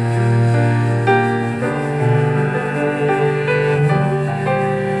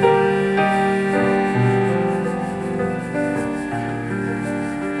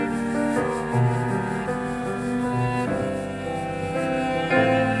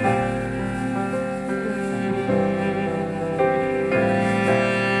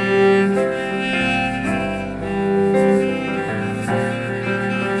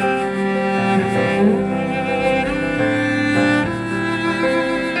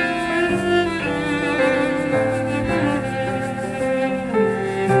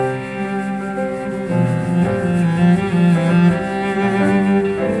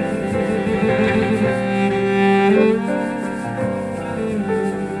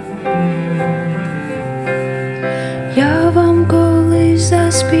 Я вам колись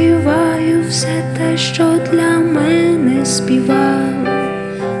заспіваю все те, що для мене співав,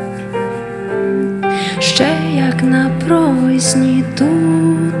 ще як на провесні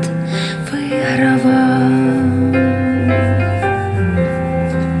тут вигравав.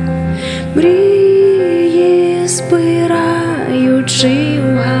 Мрії збираючи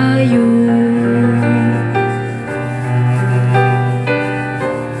в гаю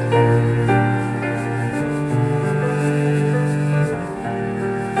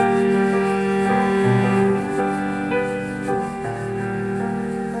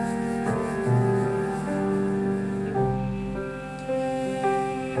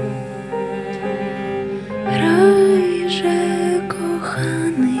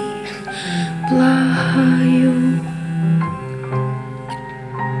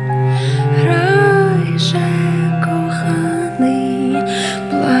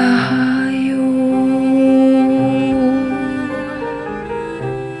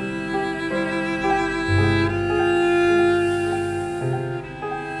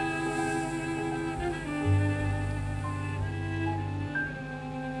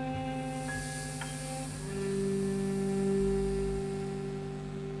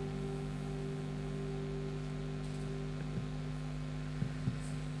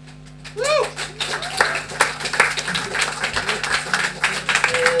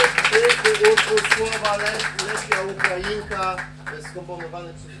Lesia Ukrainka, skomponowany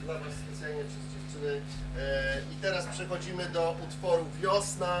dla Was specjalnie przez dziewczyny. I teraz przechodzimy do utworu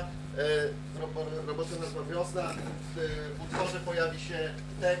Wiosna. Robota nazwa Wiosna. W utworze pojawi się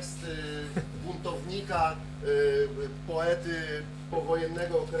tekst buntownika, poety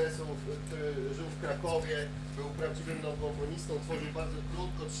powojennego okresu, który żył w Krakowie, był prawdziwym nonkonformistą, tworzył bardzo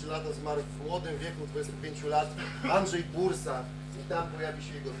krótko, 3 lata, zmarł w młodym wieku, 25 lat, Andrzej Bursa. I tam pojawi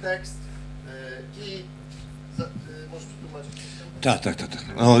się jego tekst і можеш тлумачити? Так.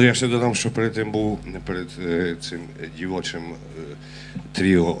 Але я ще додам, що перед тим був, перед цим дівочим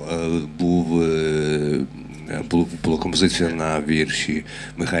тріо була композиція на вірші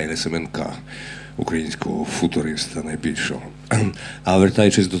Михайла Семенка, українського футуриста найбільшого. А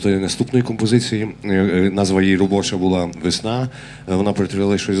вертаючись до тієї наступної композиції, назва її робоча була «Весна», вона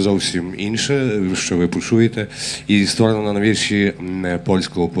перетворила щось зовсім інше, що ви почуєте, і створена на вірші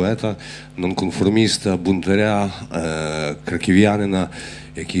польського поета, нонконформіста, бунтаря, краків'янина,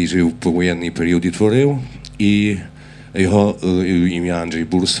 який жив в повоєнний період і творив, і його ім'я Анджей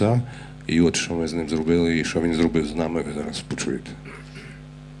Бурса, і от що ми з ним зробили, і що він зробив з нами, ви зараз почуєте.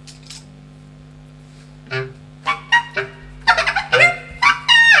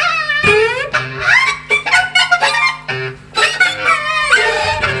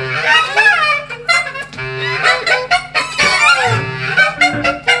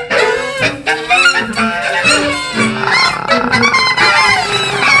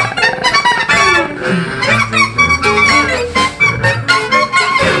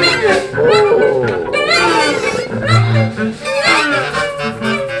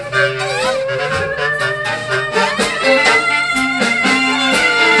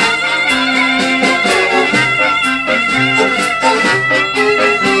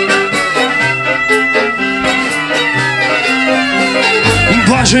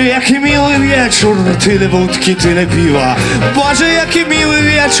 Boże, jaki miły wieczór, tyle wódki, tyle piwa. Boże, jaki miły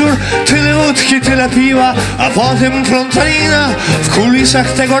wieczór, tyle wódki, tyle piwa. A potem plątanina w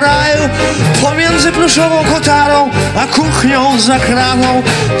kulisach tego raju, pomiędzy pluszową kotarą a kuchnią za kratą.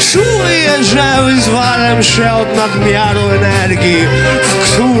 Czuję, że wyzwalam się od nadmiaru energii,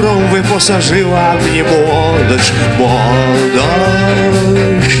 w którą wyposażyła mnie młodość.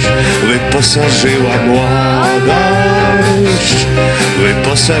 Młodość wyposażyła młodość.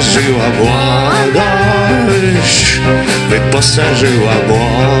 Wyposażyła młodość, wyposażyła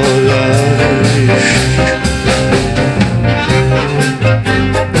młodość.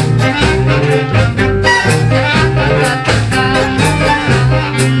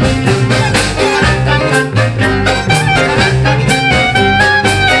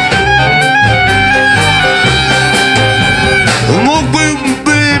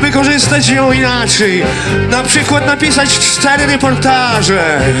 Wykorzystać ją inaczej, na przykład napisać 4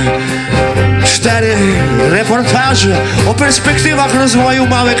 reportaże o perspektywach rozwoju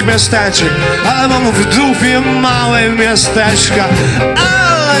małych miasteczek, ale mam w dupie małe miasteczka,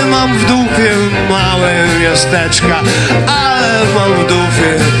 ale mam w dupie małe miasteczka, ale mam w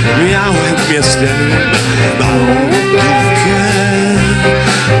dupie małe miasteczka, mam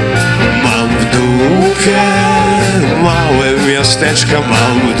w dupie małe miasteczka,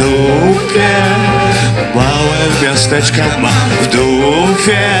 mam w dupie, małe miasteczka mam w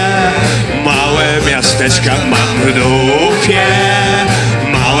dupie, małe miasteczka mam w dupie,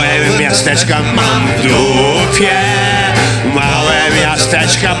 małe miasteczka mam w dupie, małe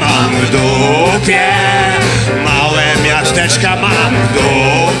miasteczka mam w dupie, małe miasteczka mam w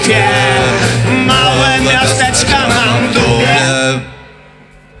dupie, małe miasteczka mam w dupie.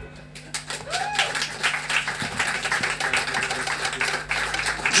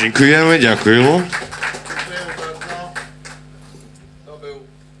 Dziękujemy, dziękujemy. Dziękujemy bardzo. To był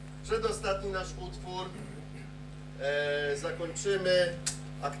przedostatni nasz utwór. Zakończymy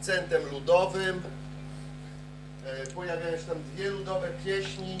akcentem ludowym. Pojawiają się tam 2 ludowe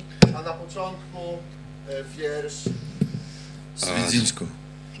pieśni, a na początku wiersz Свідзінського.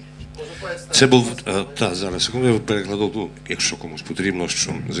 Це був, зараз секунду, я перекладу, якщо комусь потрібно,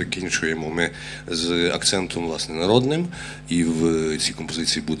 що закінчуємо ми з акцентом, власне, народним, і в цій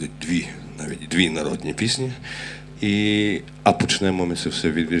композиції буде навіть дві народні пісні. А почнемо ми це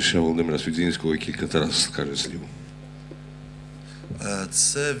все від вірша Володимира Свідзінського, і кілька Тарас скаже слів.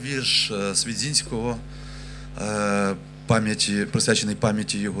 Це вірш Свідзінського, присвячений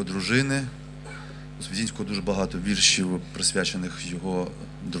пам'яті його дружини. У Свідзінського дуже багато віршів, присвячених його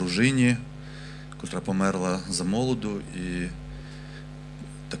дружині, котра померла замолоду, і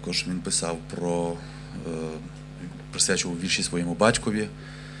також він писав присвячував вірші своєму батькові,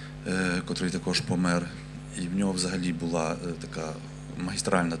 котрий також помер. І в нього взагалі була така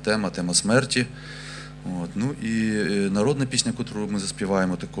магістральна тема смерті. От. Ну і народна пісня, яку ми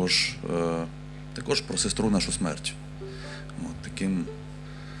заспіваємо, також про сестру нашу смерть. От,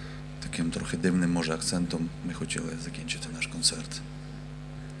 таким трохи дивним, може, акцентом ми хотіли закінчити наш концерт.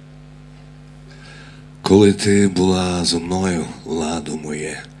 Коли ти була зо мною, ладу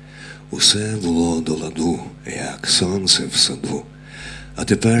моє, усе було до ладу, як сонце в саду. А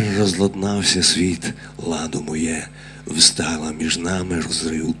тепер розладнався світ, ладу моє, встала між нами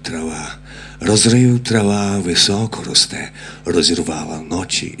розрив трава. Розрив трава високо росте, розірвала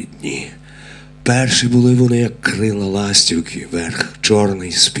ночі і дні. Перші були вони, як крила ластівки, верх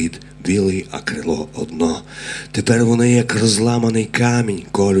чорний, спід білий, а крило одно. Тепер вони, як розламаний камінь,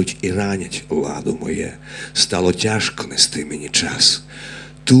 колють і ранять, ладу моє. Стало тяжко нести мені час.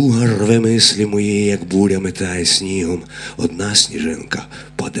 Туга рве мислі мої, як буря метає снігом. Одна сніжинка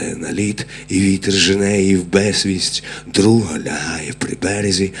паде на лід, і вітер жене її в безвість. Друга лягає при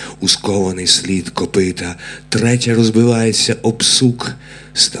березі, ускований слід копита. Третя розбивається об сук.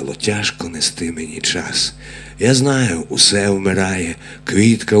 Стало тяжко нести мені час. Я знаю, усе вмирає,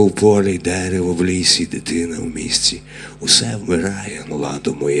 квітка у полі, дерево в лісі, дитина в місті. Усе вмирає,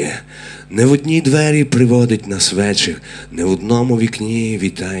 ладу моє. Не в одній двері приводить нас вечір, не в одному вікні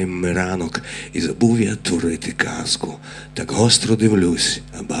вітаєм ми ранок. І забув я творити казку. Так гостро дивлюсь,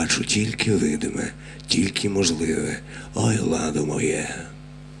 а бачу тільки видиме, тільки можливе. Ой, ладу моє.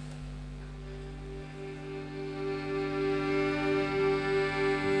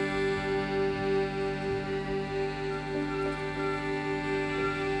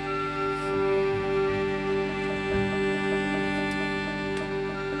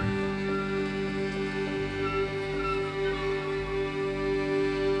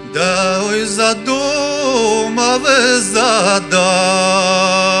 Да ой задумав і задав,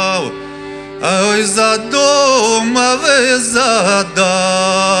 а ой задумав і задав,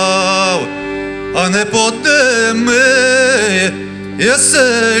 а не подими,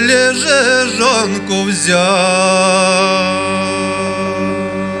 єселі же жонку взяв.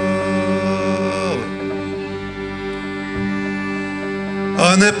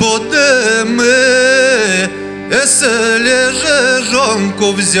 А не подими, еселі же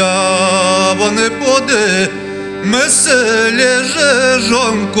жонку взяв, а не поди, меселі же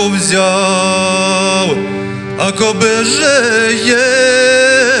жонку взяв, а коби же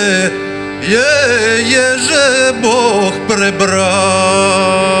є же Бог прибрав,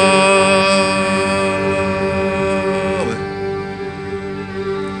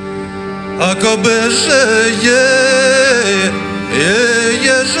 а коби же є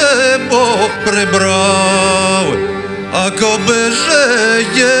же Бог прибрав, а коби же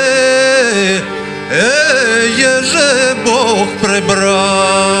є же Бог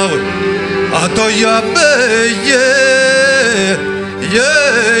прибрав, а то я би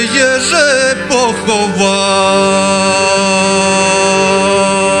є же поховав.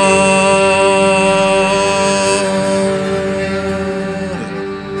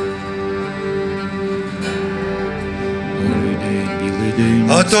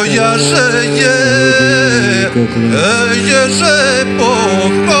 А то я же є же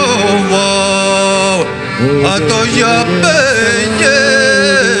поховав, а то я би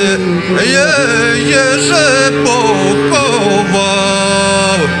є же поховав,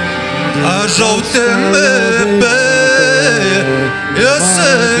 а жовтими би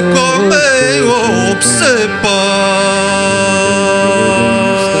язиками обсипав.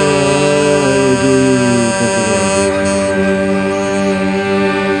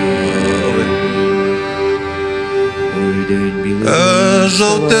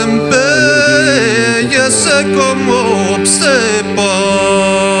 Жовтим би язиком обсипав,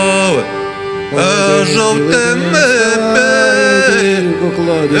 жовтим би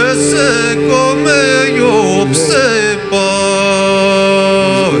язиком обсипав.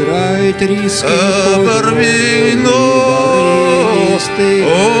 Барвіно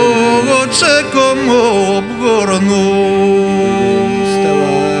очеком обгорнув.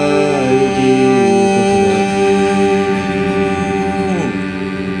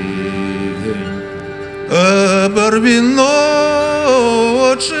 Барвіно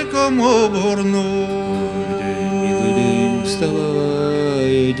очиком обгорнув. Білий день,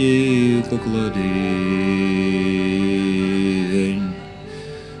 вставай, дівко, клади день.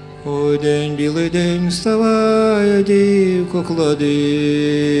 Ой, день, білий день, вставай, дівко, клади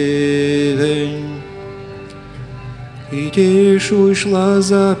день. І тішу йшла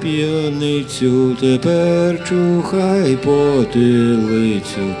за п'яницю, тепер чухай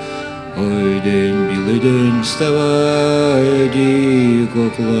потилицю. Ой, день, білий день, вставай,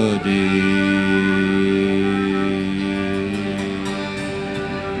 дівко, клади.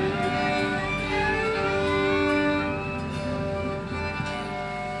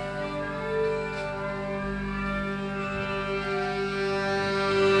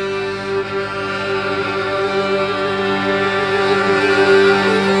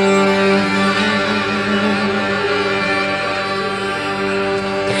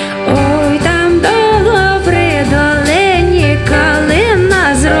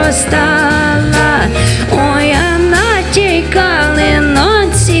 постала. Ой, я на тій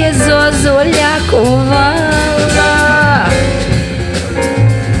калиноці зозуля кувала.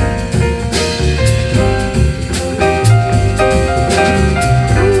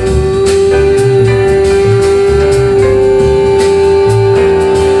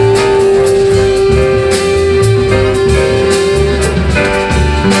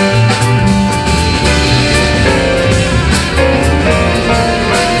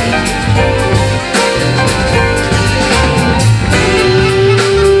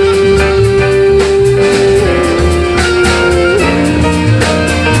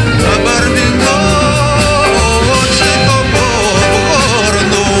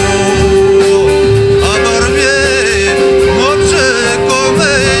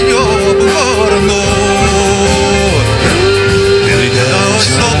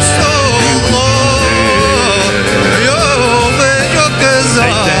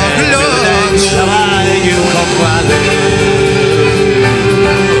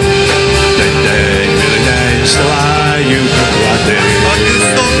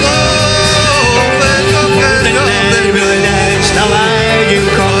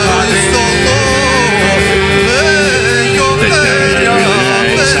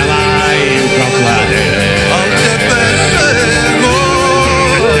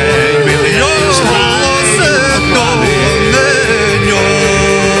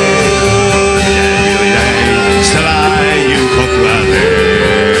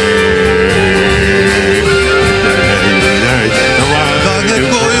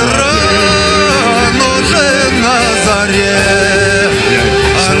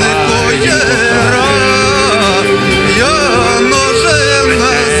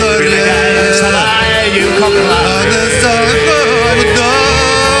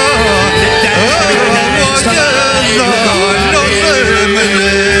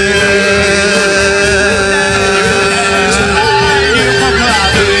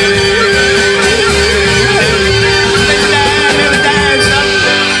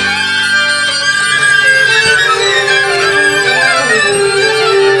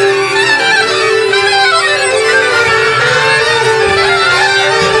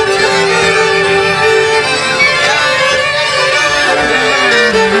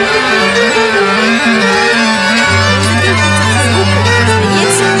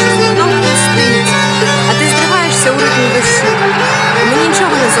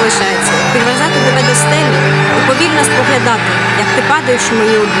 споглядати, як ти падаєш у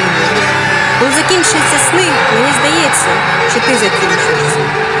мої обійми. Коли закінчуються сни, мені здається, що ти закінчуєшся.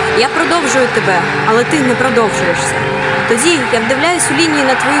 Я продовжую тебе, але ти не продовжуєшся. Тоді я вдивляюсь у лінії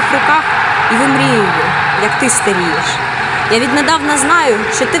на твоїх руках і вимрію, як ти старієш. Я віднедавна знаю,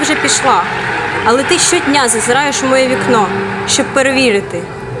 що ти вже пішла, але ти щодня зазираєш у моє вікно, щоб перевірити,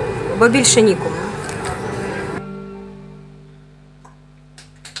 бо більше нікому.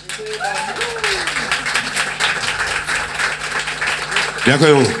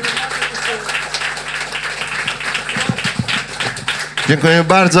 Dziękuję. Dziękuję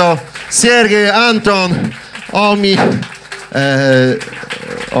bardzo. Siergiej, Anton, Omi,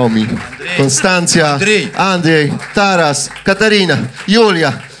 Konstancja, Andrzej, Taras, Katarina,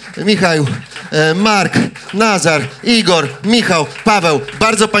 Julia, Michał, Mark, Nazar, Igor, Michał, Paweł.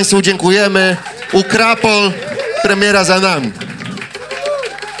 Bardzo Państwu dziękujemy. Ukrapol, premiera za nami.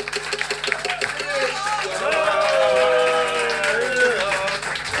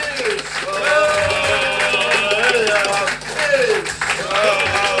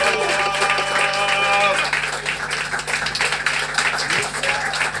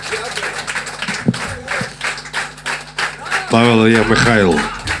 Павел, я Михайло.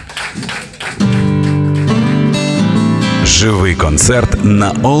 Живий концерт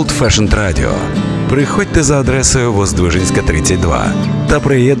на Old Fashioned Radio. Приходьте за адресою Воздвиженська, 32 та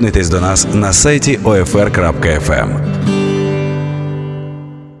приєднуйтесь до нас на сайті OFR.FM.